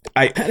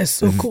that is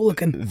so cool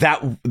looking.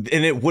 And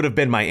it would have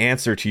been my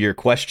answer to your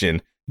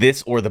question.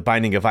 this or the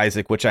Binding of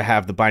Isaac, which I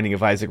have the Binding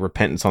of Isaac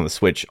Repentance on the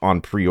Switch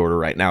on pre-order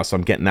right now, so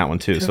I'm getting that one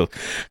too. So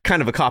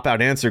kind of a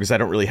cop-out answer because I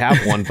don't really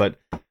have one, but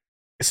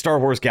Star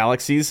Wars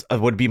Galaxies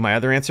would be my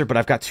other answer, but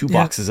I've got 2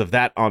 boxes of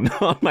that on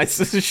my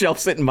shelf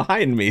sitting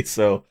behind me,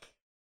 so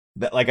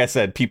that, like I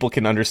said, people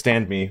can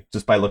understand me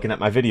just by looking at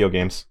my video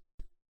games.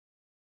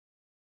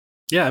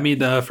 Yeah, I mean,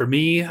 for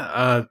me,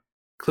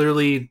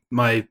 clearly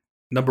my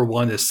number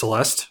one is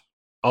Celeste,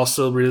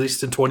 also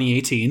released in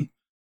 2018.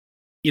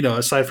 You know,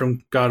 aside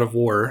from God of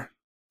War,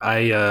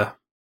 I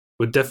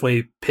would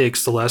definitely pick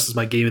Celeste as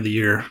my game of the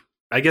year.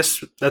 I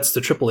guess that's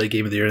the AAA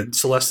game of the year, and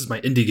Celeste is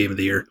my indie game of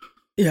the year.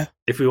 Yeah.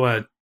 If we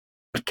want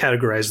to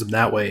categorize them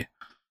that way.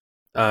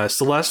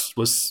 Celeste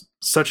was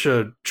such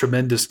a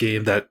tremendous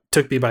game that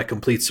took me by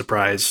complete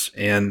surprise,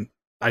 and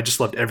I just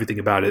loved everything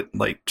about it.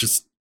 Like,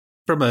 just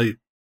from a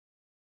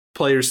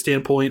player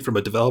standpoint, from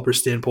a developer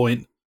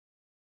standpoint,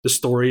 the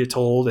story it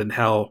told and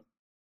how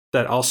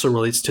that also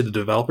relates to the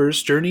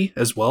developer's journey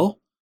as well.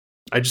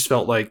 I just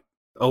felt like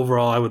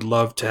overall I would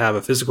love to have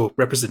a physical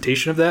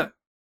representation of that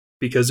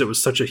because it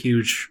was such a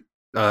huge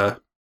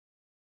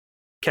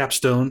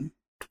capstone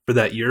for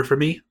that year for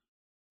me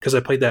because I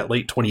played that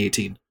late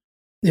 2018.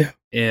 Yeah.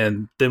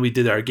 And then we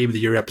did our Game of the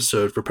Year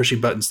episode for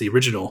Pushing Buttons, the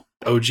original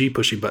OG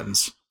Pushing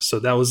Buttons. So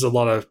that was a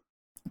lot of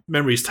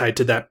memories tied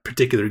to that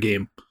particular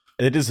game.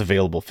 It is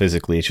available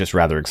physically. It's just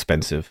rather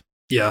expensive.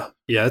 Yeah.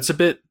 Yeah. It's a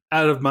bit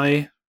out of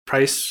my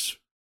price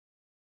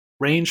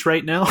range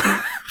right now.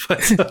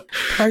 But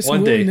price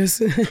one willingness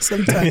day.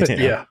 sometimes.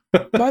 Yeah.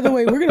 By the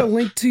way, we're gonna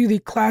link to the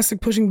classic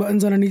Pushing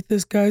Buttons underneath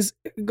this, guys.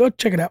 Go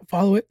check it out,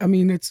 follow it. I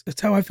mean, it's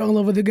how I fell in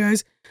love with it,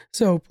 guys.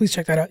 So please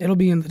check that out. It'll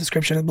be in the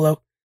description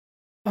below.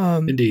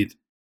 Indeed.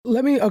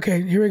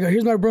 Okay, here we go.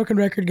 Here's my broken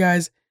record,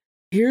 guys.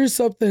 Here's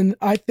something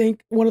I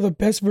think one of the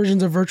best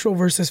versions of virtual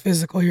versus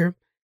physical here.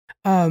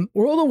 World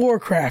of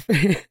Warcraft.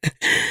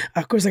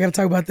 Of course, I got to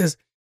talk about this.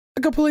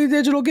 A completely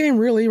digital game,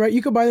 really, right?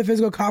 You could buy the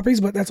physical copies,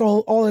 but that's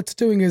all it's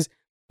doing is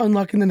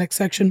unlocking the next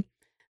section.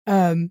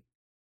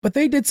 But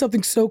they did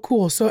something so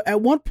cool. So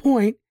at one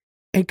point,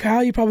 and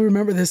Kyle, you probably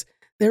remember this,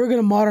 they were going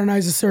to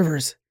modernize the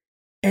servers.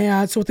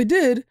 And so what they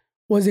did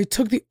was they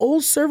took the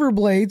old server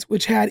blades,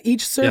 which had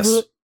each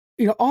server,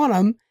 on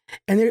them,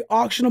 and they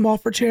auctioned them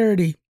off for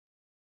charity.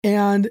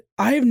 And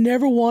I have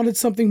never wanted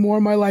something more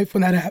in my life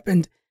when that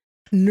happened.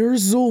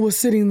 Ner'zhul was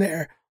sitting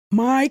there.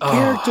 My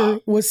character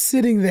was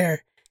sitting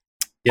there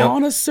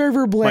on a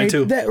server blade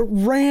that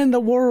ran the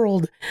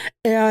world.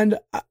 And,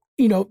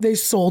 they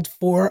sold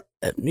for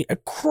a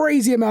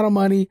crazy amount of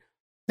money.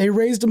 They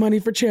raised the money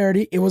for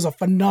charity. It was a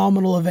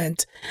phenomenal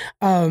event.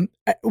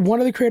 One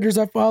of the creators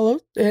I follow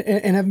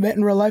and have met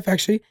in real life,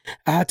 actually,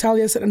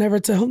 Taliesin and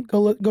Everton,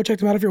 go check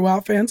them out if you're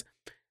WoW fans.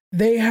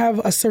 They have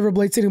a server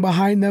blade sitting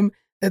behind them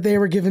that they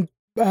were given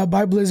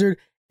by Blizzard.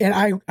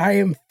 And I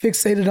am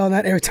fixated on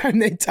that every time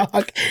they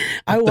talk.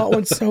 I want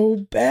one so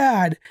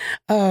bad.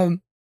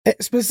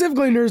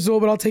 Specifically Ner'zhul,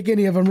 but I'll take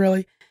any of them,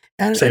 really.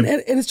 And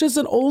it's just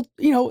an old,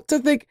 to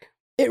think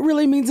it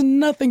really means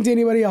nothing to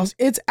anybody else.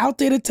 It's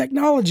outdated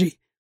technology.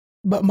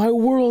 But my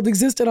world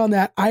existed on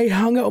that. I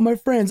hung out with my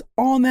friends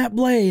on that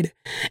blade.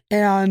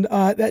 And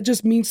that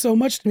just means so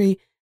much to me.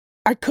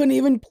 I couldn't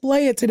even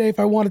play it today if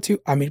I wanted to.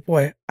 I mean,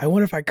 boy, I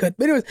wonder if I could.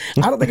 But anyways,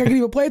 I don't think I could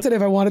even play it today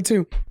if I wanted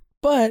to.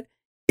 But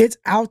it's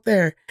out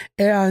there.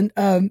 And,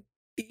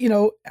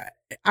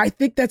 I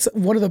think that's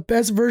one of the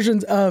best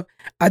versions of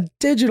a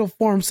digital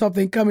form,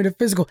 something coming to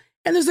physical.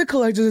 And there's a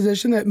collector's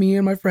edition that me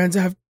and my friends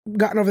have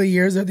gotten over the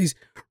years. There are these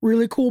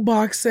really cool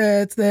box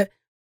sets that,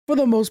 for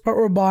the most part,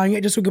 we're buying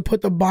it just so we could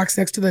put the box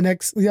next to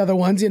the other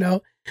ones,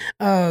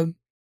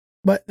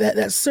 But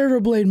that server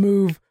blade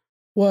move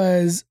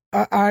was,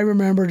 I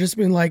remember just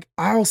being like,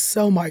 I'll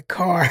sell my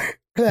car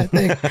for that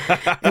thing.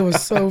 It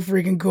was so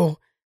freaking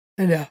cool.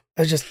 And I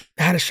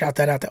had to shout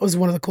that out. That was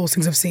one of the coolest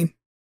things I've seen.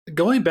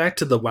 Going back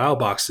to the WoW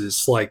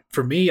boxes, like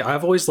for me,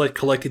 I've always liked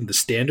collecting the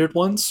standard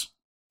ones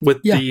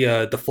with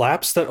the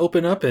flaps that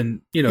open up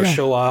and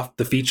show off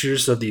the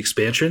features of the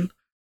expansion.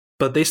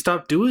 But they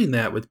stopped doing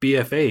that with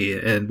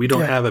BFA, and we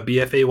don't have a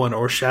BFA one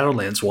or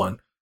Shadowlands one.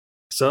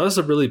 So that was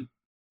a really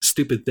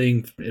stupid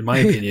thing, in my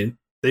opinion.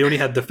 They only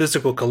had the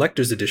physical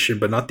collector's edition,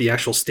 but not the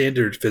actual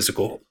standard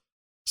physical.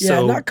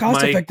 Yeah, not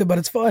cost effective, but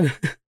it's fun.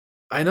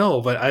 I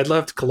know, but I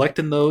loved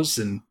collecting those,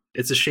 and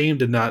it's a shame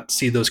to not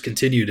see those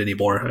continued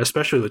anymore,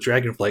 especially with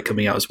Dragonflight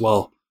coming out as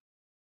well.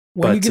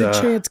 When you get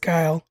a chance,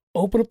 Kyle,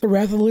 open up the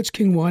Wrath of the Lich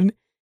King one.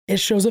 It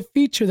shows a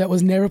feature that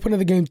was never put in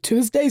the game. To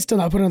this day, still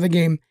not put in the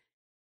game.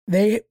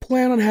 They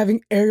plan on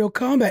having aerial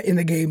combat in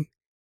the game,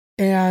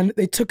 and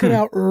they took it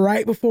out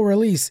right before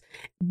release.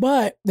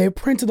 But they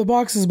printed the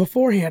boxes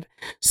beforehand.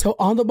 So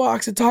on the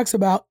box, it talks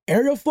about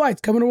aerial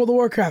flights coming to World of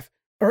Warcraft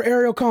or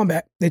aerial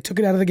combat. They took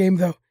it out of the game,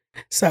 though.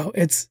 So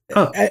it's...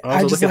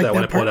 I just like that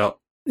when I pull it out.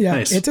 Yeah,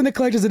 nice. It's in the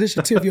collector's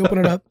edition, too, if you open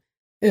it up.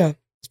 Yeah,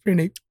 it's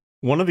pretty neat.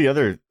 One of the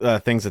other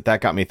things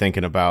that got me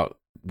thinking about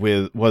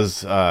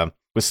was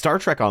Star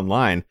Trek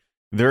Online.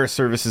 There are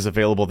services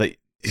available that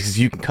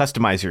you can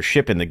customize your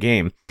ship in the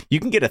game. You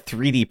can get a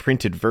 3D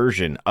printed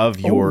version of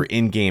your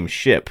in-game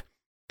ship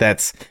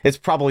it's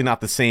probably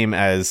not the same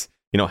as,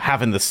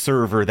 having the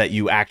server that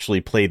you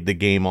actually played the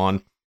game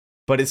on,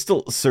 but it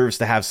still serves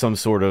to have some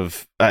sort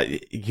of,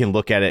 you can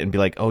look at it and be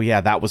like, oh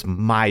yeah, that was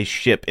my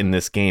ship in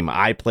this game.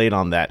 I played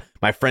on that.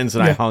 My friends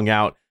and I hung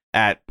out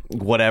at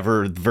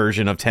whatever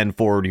version of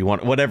 10.4 you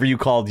want, whatever you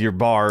called your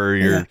bar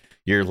or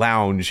your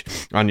lounge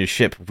on your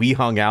ship. We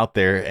hung out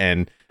there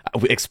and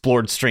we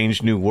explored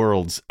strange new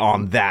worlds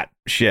on that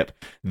ship.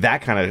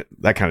 That kind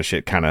of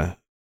shit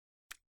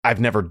I've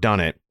never done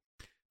it.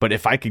 But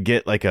if I could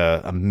get like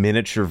a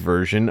miniature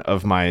version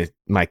of my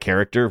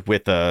character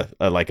with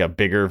a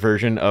bigger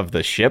version of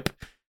the ship,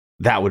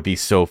 that would be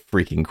so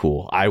freaking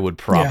cool.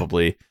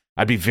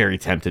 I'd be very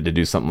tempted to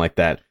do something like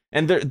that.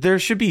 And there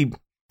should be,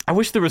 I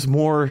wish there was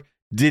more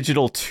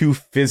digital to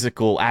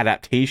physical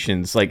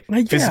adaptations, like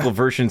physical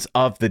versions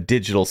of the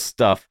digital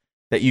stuff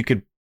that you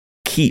could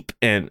keep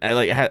and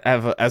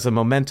have as a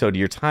memento to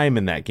your time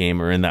in that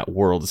game or in that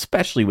world,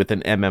 especially with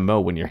an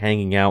MMO when you're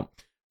hanging out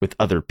with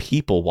other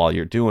people while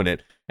you're doing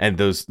it. And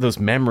those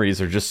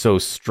memories are just so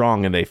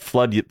strong, and they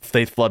flood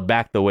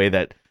back the way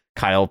that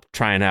Kyle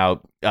trying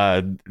out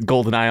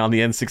GoldenEye on the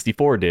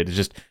N64 did. It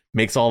just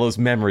makes all those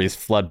memories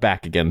flood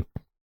back again.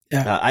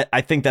 Yeah, I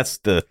think that's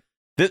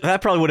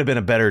that probably would have been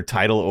a better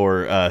title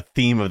or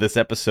theme of this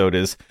episode,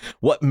 is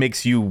what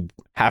makes you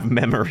have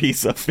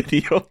memories of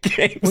video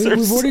games.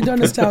 We've already done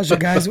nostalgia,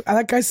 guys.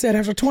 Like I said,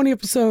 after 20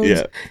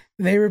 episodes,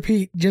 they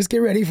repeat. Just get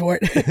ready for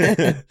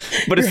it.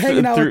 But you're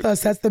hanging out with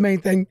us. That's the main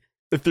thing.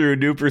 Through a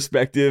new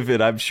perspective,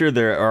 and I'm sure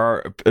there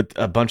are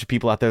a bunch of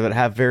people out there that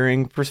have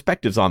varying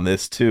perspectives on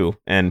this too.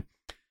 And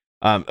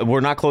we're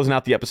not closing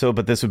out the episode,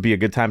 but this would be a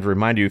good time to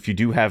remind you, if you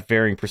do have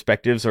varying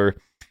perspectives or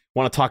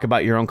want to talk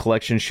about your own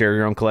collection, share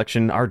your own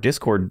collection, our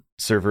Discord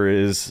server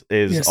is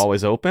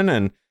always open,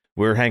 and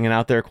we're hanging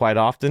out there quite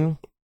often.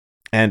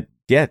 And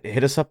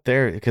hit us up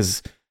there,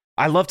 because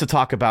I love to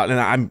talk about, and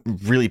I'm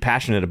really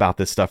passionate about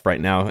this stuff right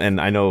now,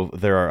 and I know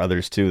there are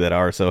others too that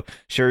are. So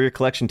share your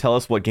collection, tell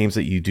us what games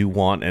that you do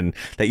want and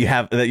that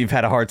you've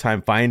had a hard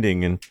time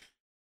finding, and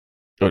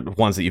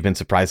ones that you've been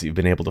surprised that you've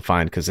been able to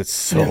find, because it's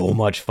so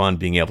much fun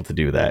being able to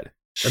do that.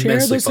 Share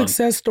their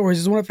success stories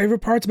is one of my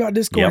favorite parts about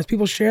Discord. Is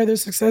people share their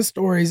success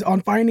stories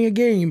on finding a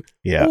game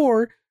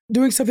or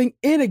doing something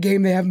in a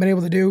game they haven't been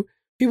able to do.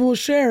 People will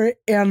share it,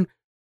 and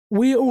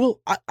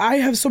I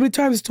have so many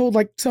times told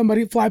like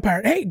somebody, Fly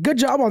Pirate, hey, good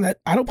job on that.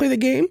 I don't play the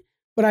game,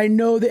 but I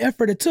know the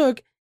effort it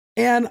took,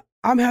 and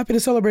I'm happy to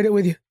celebrate it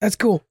with you. That's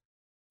cool.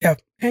 Yeah,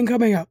 and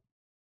coming up.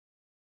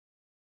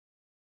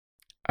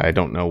 I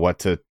don't know what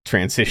to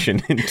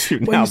transition into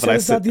well, now, but I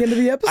said at the end of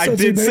the episode. I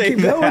did say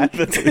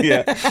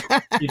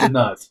that. You did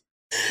not.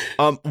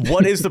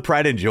 What is the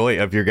pride and joy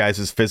of your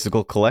guys'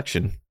 physical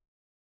collection?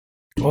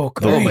 Oh,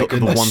 great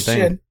the one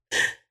thing.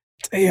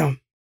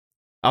 Damn.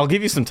 I'll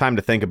give you some time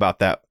to think about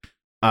that.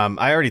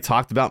 I already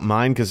talked about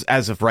mine, because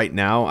as of right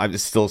now,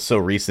 it's still so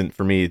recent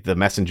for me, the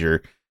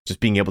Messenger, just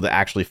being able to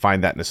actually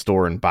find that in a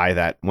store and buy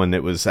that when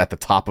it was at the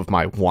top of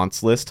my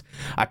wants list.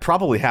 I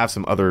probably have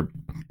some other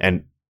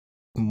and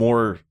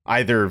more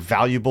either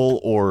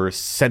valuable or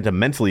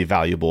sentimentally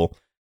valuable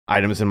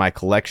items in my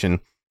collection.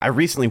 I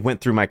recently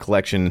went through my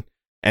collection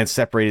and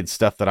separated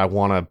stuff that I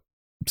want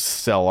to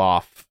sell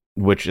off,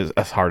 which is,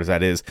 as hard as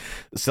that is,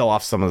 sell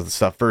off some of the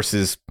stuff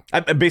versus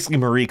I'm basically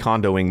Marie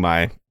Kondoing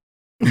my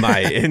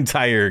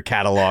entire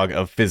catalog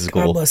of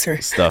physical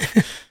stuff.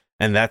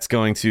 And that's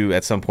going to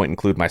at some point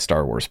include my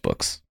Star Wars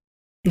books.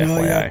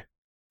 FYI. Yeah.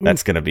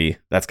 That's gonna be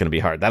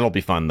hard. That'll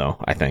be fun though,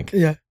 I think.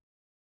 Yeah.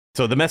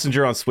 So the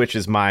Messenger on Switch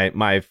is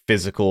my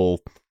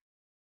physical.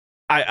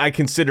 I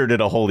considered it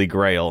a holy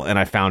grail, and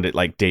I found it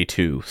like day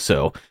 2,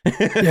 so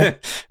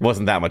it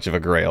wasn't that much of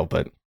a grail.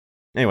 But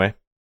anyway,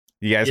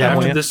 you guys have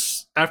one?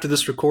 After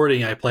this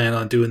recording, I plan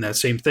on doing that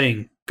same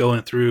thing,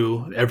 going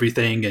through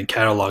everything and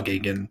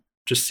cataloging and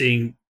just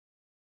seeing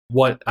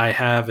what I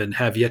have and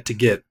have yet to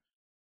get.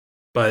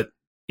 But,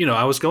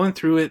 I was going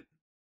through it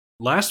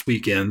last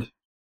weekend,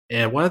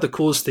 and one of the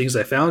coolest things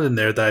I found in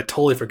there that I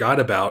totally forgot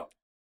about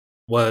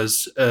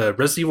was a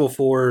Resident Evil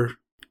 4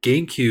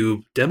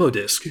 GameCube demo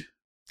disc.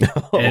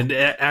 And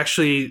it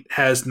actually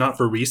has not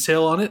for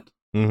resale on it.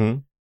 Mm-hmm.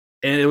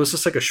 And it was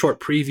just like a short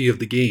preview of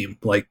the game.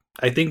 Like,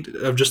 I think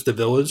of just the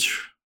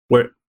village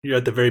where you're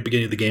at the very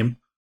beginning of the game.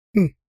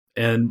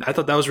 And I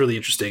thought that was really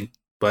interesting.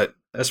 But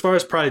as far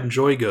as Pride and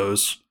Joy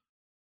goes,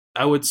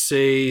 I would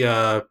say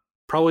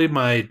probably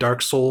my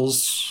Dark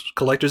Souls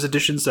collector's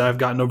editions that I've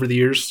gotten over the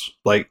years.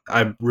 Like,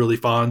 I'm really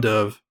fond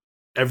of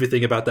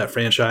everything about that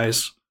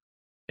franchise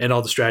and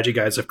all the strategy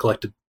guides I've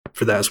collected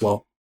for that as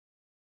well.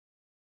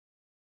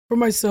 For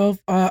myself,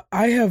 I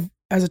have,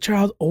 as a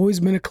child, always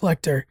been a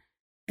collector.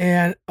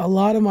 And a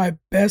lot of my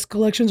best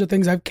collections are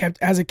things I've kept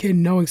as a kid,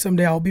 knowing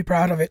someday I'll be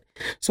proud of it.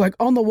 So like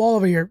on the wall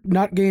over here,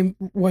 not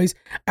game-wise,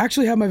 I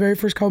actually have my very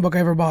first comic book I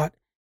ever bought.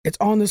 It's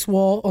on this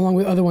wall along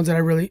with other ones that I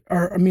really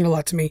mean a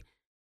lot to me.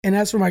 And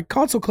as for my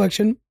console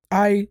collection,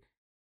 I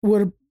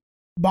would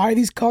buy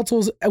these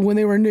consoles when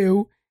they were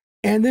new.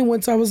 And then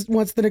once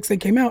the next thing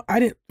came out, I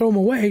didn't throw them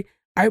away.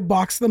 I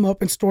boxed them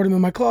up and stored them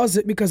in my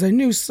closet because I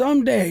knew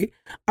someday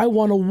I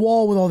want a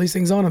wall with all these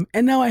things on them.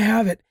 And now I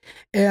have it.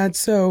 And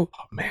so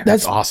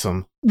that's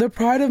awesome. The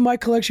pride of my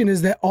collection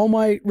is that all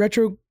my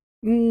retro,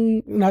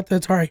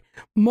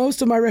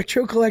 most of my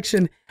retro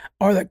collection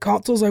are the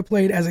consoles I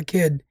played as a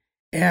kid.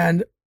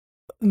 And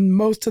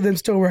most of them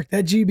still work.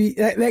 That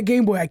that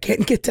Game Boy, I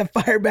can't get to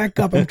fire back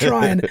up. I'm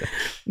trying.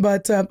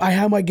 But I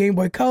have my Game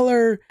Boy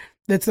Color.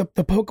 That's the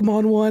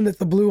Pokemon one. That's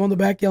the blue on the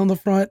back, yellow on the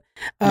front.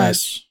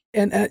 Nice.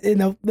 And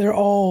they're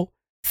all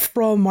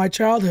from my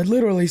childhood,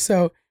 literally.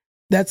 So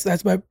that's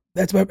my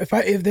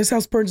if this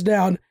house burns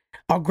down,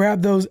 I'll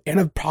grab those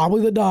and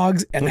probably the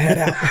dogs and head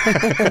out.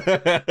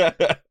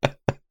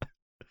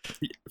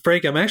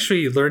 Frank, I'm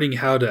actually learning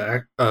how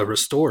to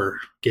restore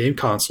game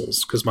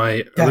consoles because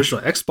my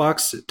original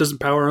Xbox doesn't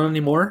power on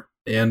anymore,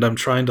 and I'm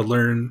trying to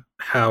learn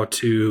how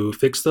to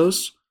fix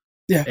those.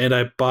 Yeah. And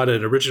I bought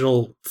an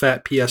original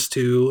fat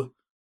PS2.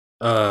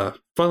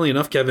 Funnily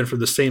enough, Kevin, from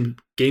the same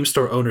game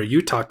store owner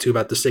you talked to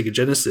about the Sega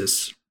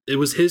Genesis. It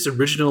was his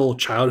original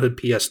childhood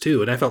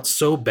PS2, and I felt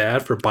so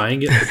bad for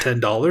buying it for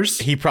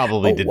 $10. He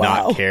probably did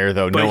not care,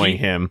 though, but knowing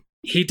him.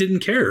 He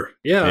didn't care.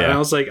 Yeah. And I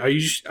was like, are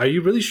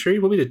you really sure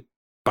you want me to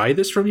buy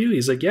this from you?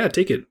 He's like, yeah,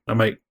 take it. I'm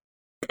like,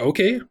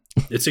 okay,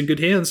 it's in good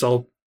hands.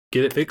 I'll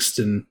get it fixed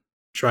and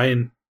try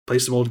and play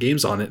some old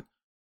games on it.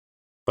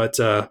 But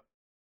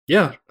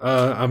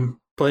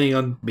I'm planning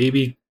on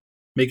maybe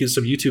making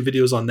some YouTube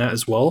videos on that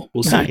as well.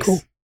 We'll see. Nice.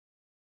 Cool.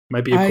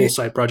 Might be a cool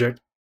side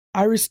project.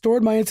 I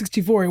restored my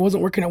N64. It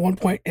wasn't working at one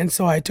point, and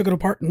so I took it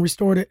apart and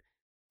restored it.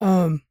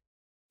 And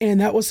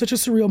that was such a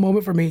surreal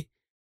moment for me,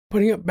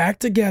 putting it back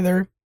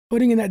together,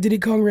 putting in that Diddy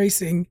Kong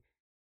Racing.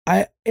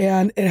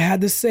 And it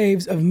had the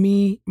saves of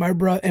me, my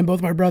brother, and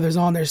both my brothers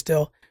on there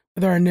still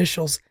with our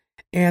initials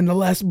and the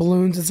last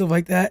balloons and stuff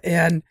like that.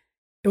 And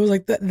it was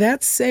like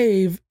that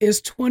save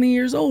is 20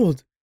 years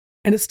old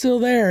and it's still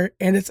there.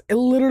 And it's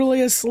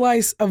literally a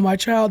slice of my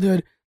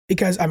childhood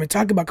because, I mean,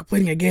 talk about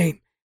completing a game.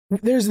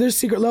 There's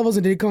secret levels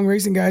in Diddy Kong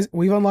Racing, guys.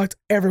 We've unlocked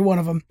every one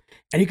of them.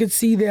 And you can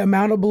see the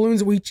amount of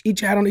balloons we each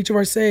had on each of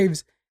our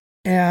saves.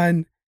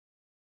 And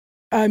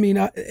I mean,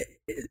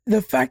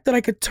 the fact that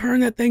I could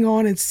turn that thing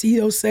on and see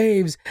those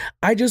saves,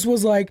 I just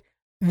was like,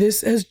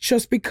 this has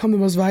just become the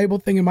most valuable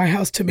thing in my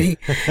house to me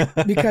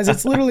because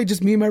it's literally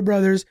just me and my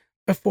brothers,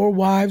 before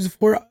wives,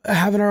 before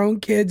having our own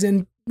kids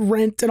and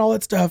rent and all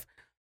that stuff,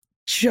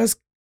 just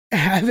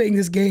having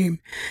this game.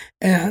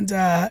 And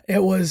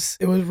it was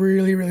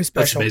really, really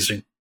special. That's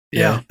amazing.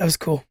 Yeah, that was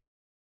cool.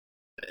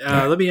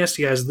 Let me ask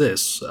you guys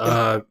this.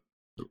 I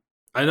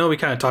know we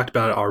kind of talked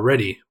about it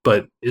already,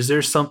 but is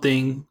there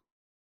something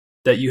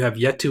that you have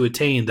yet to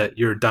attain that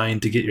you're dying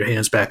to get your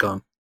hands back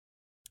on?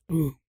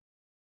 Ooh.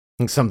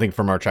 Something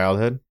from our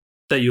childhood?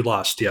 That you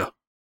lost, yeah.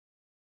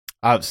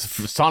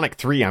 Sonic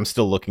 3, I'm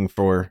still looking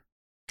for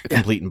a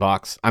complete in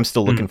box. I'm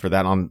still looking for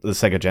that on the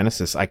Sega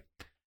Genesis. I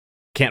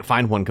can't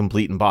find one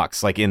complete in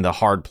box, like in the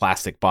hard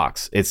plastic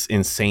box. It's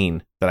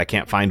insane that I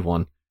can't find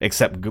one,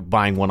 except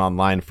buying one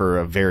online for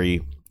a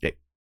very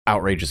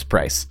outrageous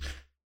price.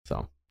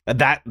 So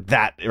that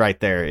right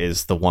there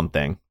is the one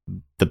thing,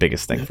 the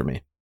biggest thing for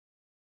me.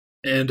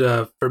 And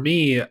for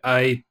me,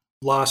 I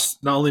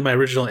lost not only my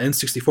original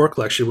N64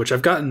 collection, which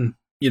I've gotten,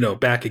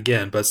 back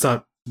again, but it's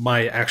not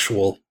my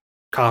actual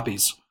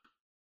copies,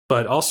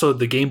 but also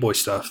the Game Boy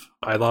stuff.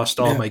 I lost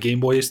all my Game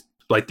Boys,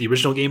 like the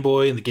original Game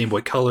Boy and the Game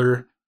Boy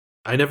Color.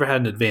 I never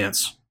had an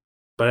Advance,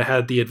 but I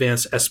had the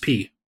Advance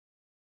SP.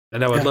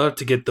 And I would love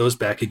to get those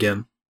back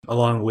again,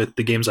 along with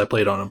the games I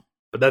played on them.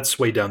 But that's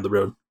way down the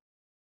road.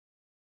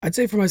 I'd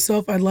say for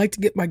myself, I'd like to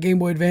get my Game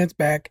Boy Advance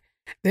back.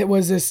 It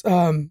was this,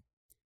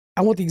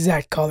 I want the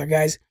exact color,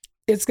 guys.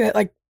 It's got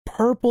like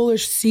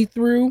purplish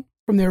see-through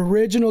from the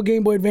original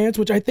Game Boy Advance,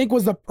 which I think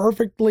was the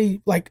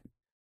perfectly like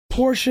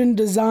portion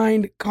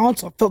designed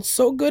console. It felt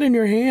so good in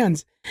your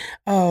hands.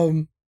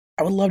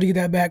 I would love to get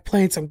that back,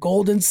 playing some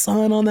Golden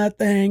Sun on that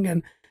thing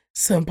and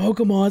some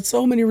Pokemon,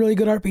 so many really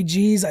good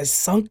RPGs. I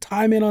sunk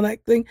time in on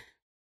that thing,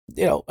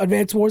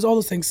 Advance Wars, all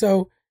those things.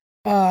 So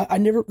I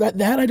never,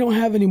 that I don't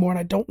have anymore, and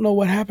I don't know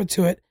what happened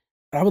to it,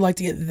 but I would like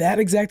to get that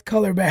exact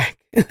color back.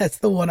 That's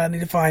the one I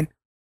need to find.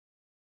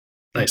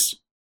 Nice.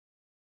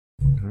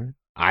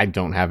 I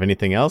don't have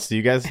anything else. Do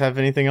you guys have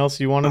anything else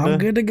you wanted I'm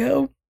good to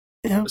go.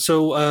 Yeah.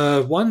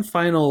 So one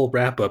final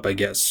wrap up, I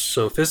guess.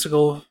 So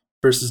physical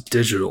versus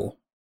digital.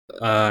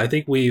 I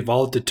think we've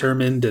all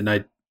determined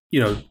and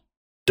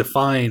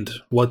defined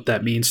what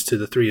that means to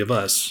the three of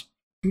us.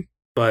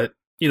 But,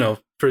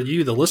 for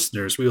you, the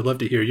listeners, we would love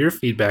to hear your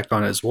feedback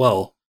on it as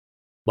well.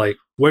 Like,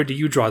 where do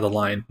you draw the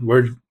line?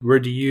 Where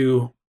do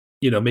you,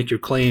 make your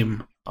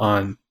claim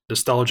on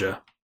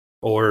nostalgia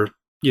or,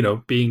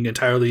 being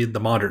entirely in the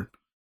modern?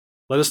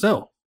 Let us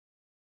know.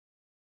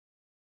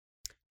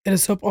 Hit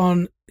us up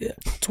on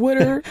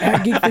Twitter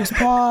at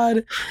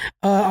GeekFreaksPod,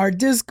 our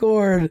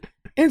Discord,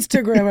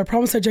 Instagram. I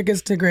promise I check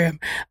Instagram.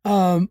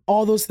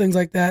 All those things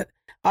like that.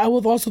 I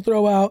will also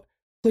throw out,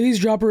 please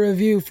drop a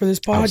review for this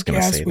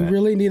podcast. We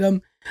really need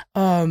them.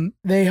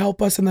 They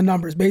help us in the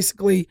numbers.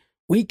 Basically,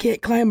 we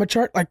can't climb a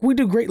chart. Like, we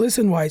do great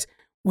listen-wise.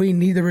 We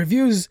need the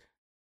reviews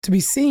to be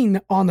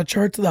seen on the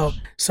charts, though.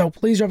 So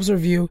please drop us a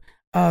review.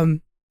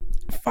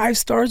 5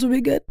 stars would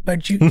be good,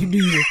 but you do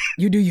you.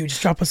 You do you.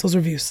 Just drop us those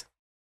reviews.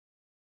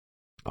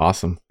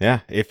 Awesome.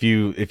 Yeah. If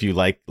you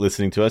like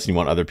listening to us and you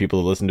want other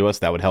people to listen to us,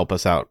 that would help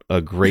us out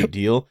a great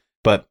deal.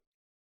 But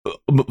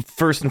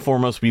first and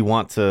foremost, we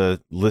want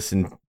to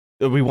listen.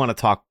 We want to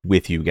talk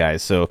with you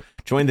guys. So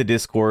join the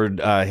Discord.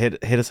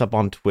 Hit us up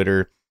on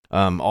Twitter.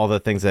 All the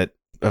things that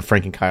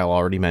Frank and Kyle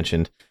already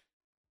mentioned.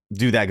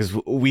 Do that because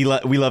we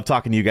love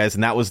talking to you guys,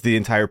 and that was the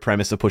entire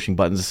premise of Pushing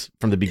Buttons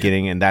from the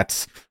beginning, and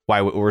that's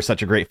why we're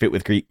such a great fit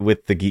with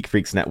the Geek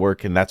Freaks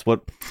Network, and that's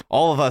what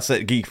all of us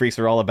at Geek Freaks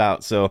are all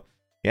about. So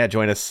yeah,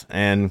 join us,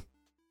 and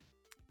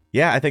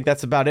yeah, I think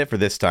that's about it for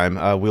this time.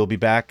 We'll be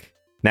back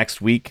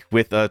next week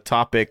with a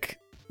topic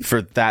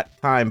for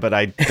that time, but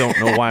I don't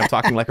know why I'm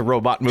talking like a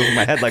robot, moving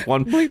my head like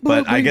one. Bleep,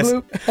 but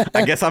bleep,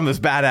 I guess I'm as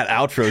bad at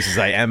outros as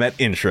I am at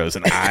intros,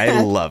 and I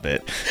love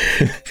it.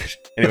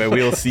 Anyway,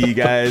 we'll see you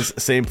guys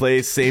same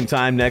place, same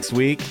time next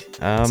week.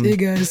 See you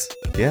guys.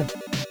 Yeah,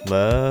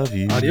 love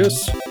you.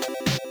 Adios.